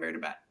 And your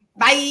inverted butt.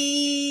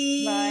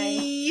 Bye.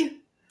 Bye.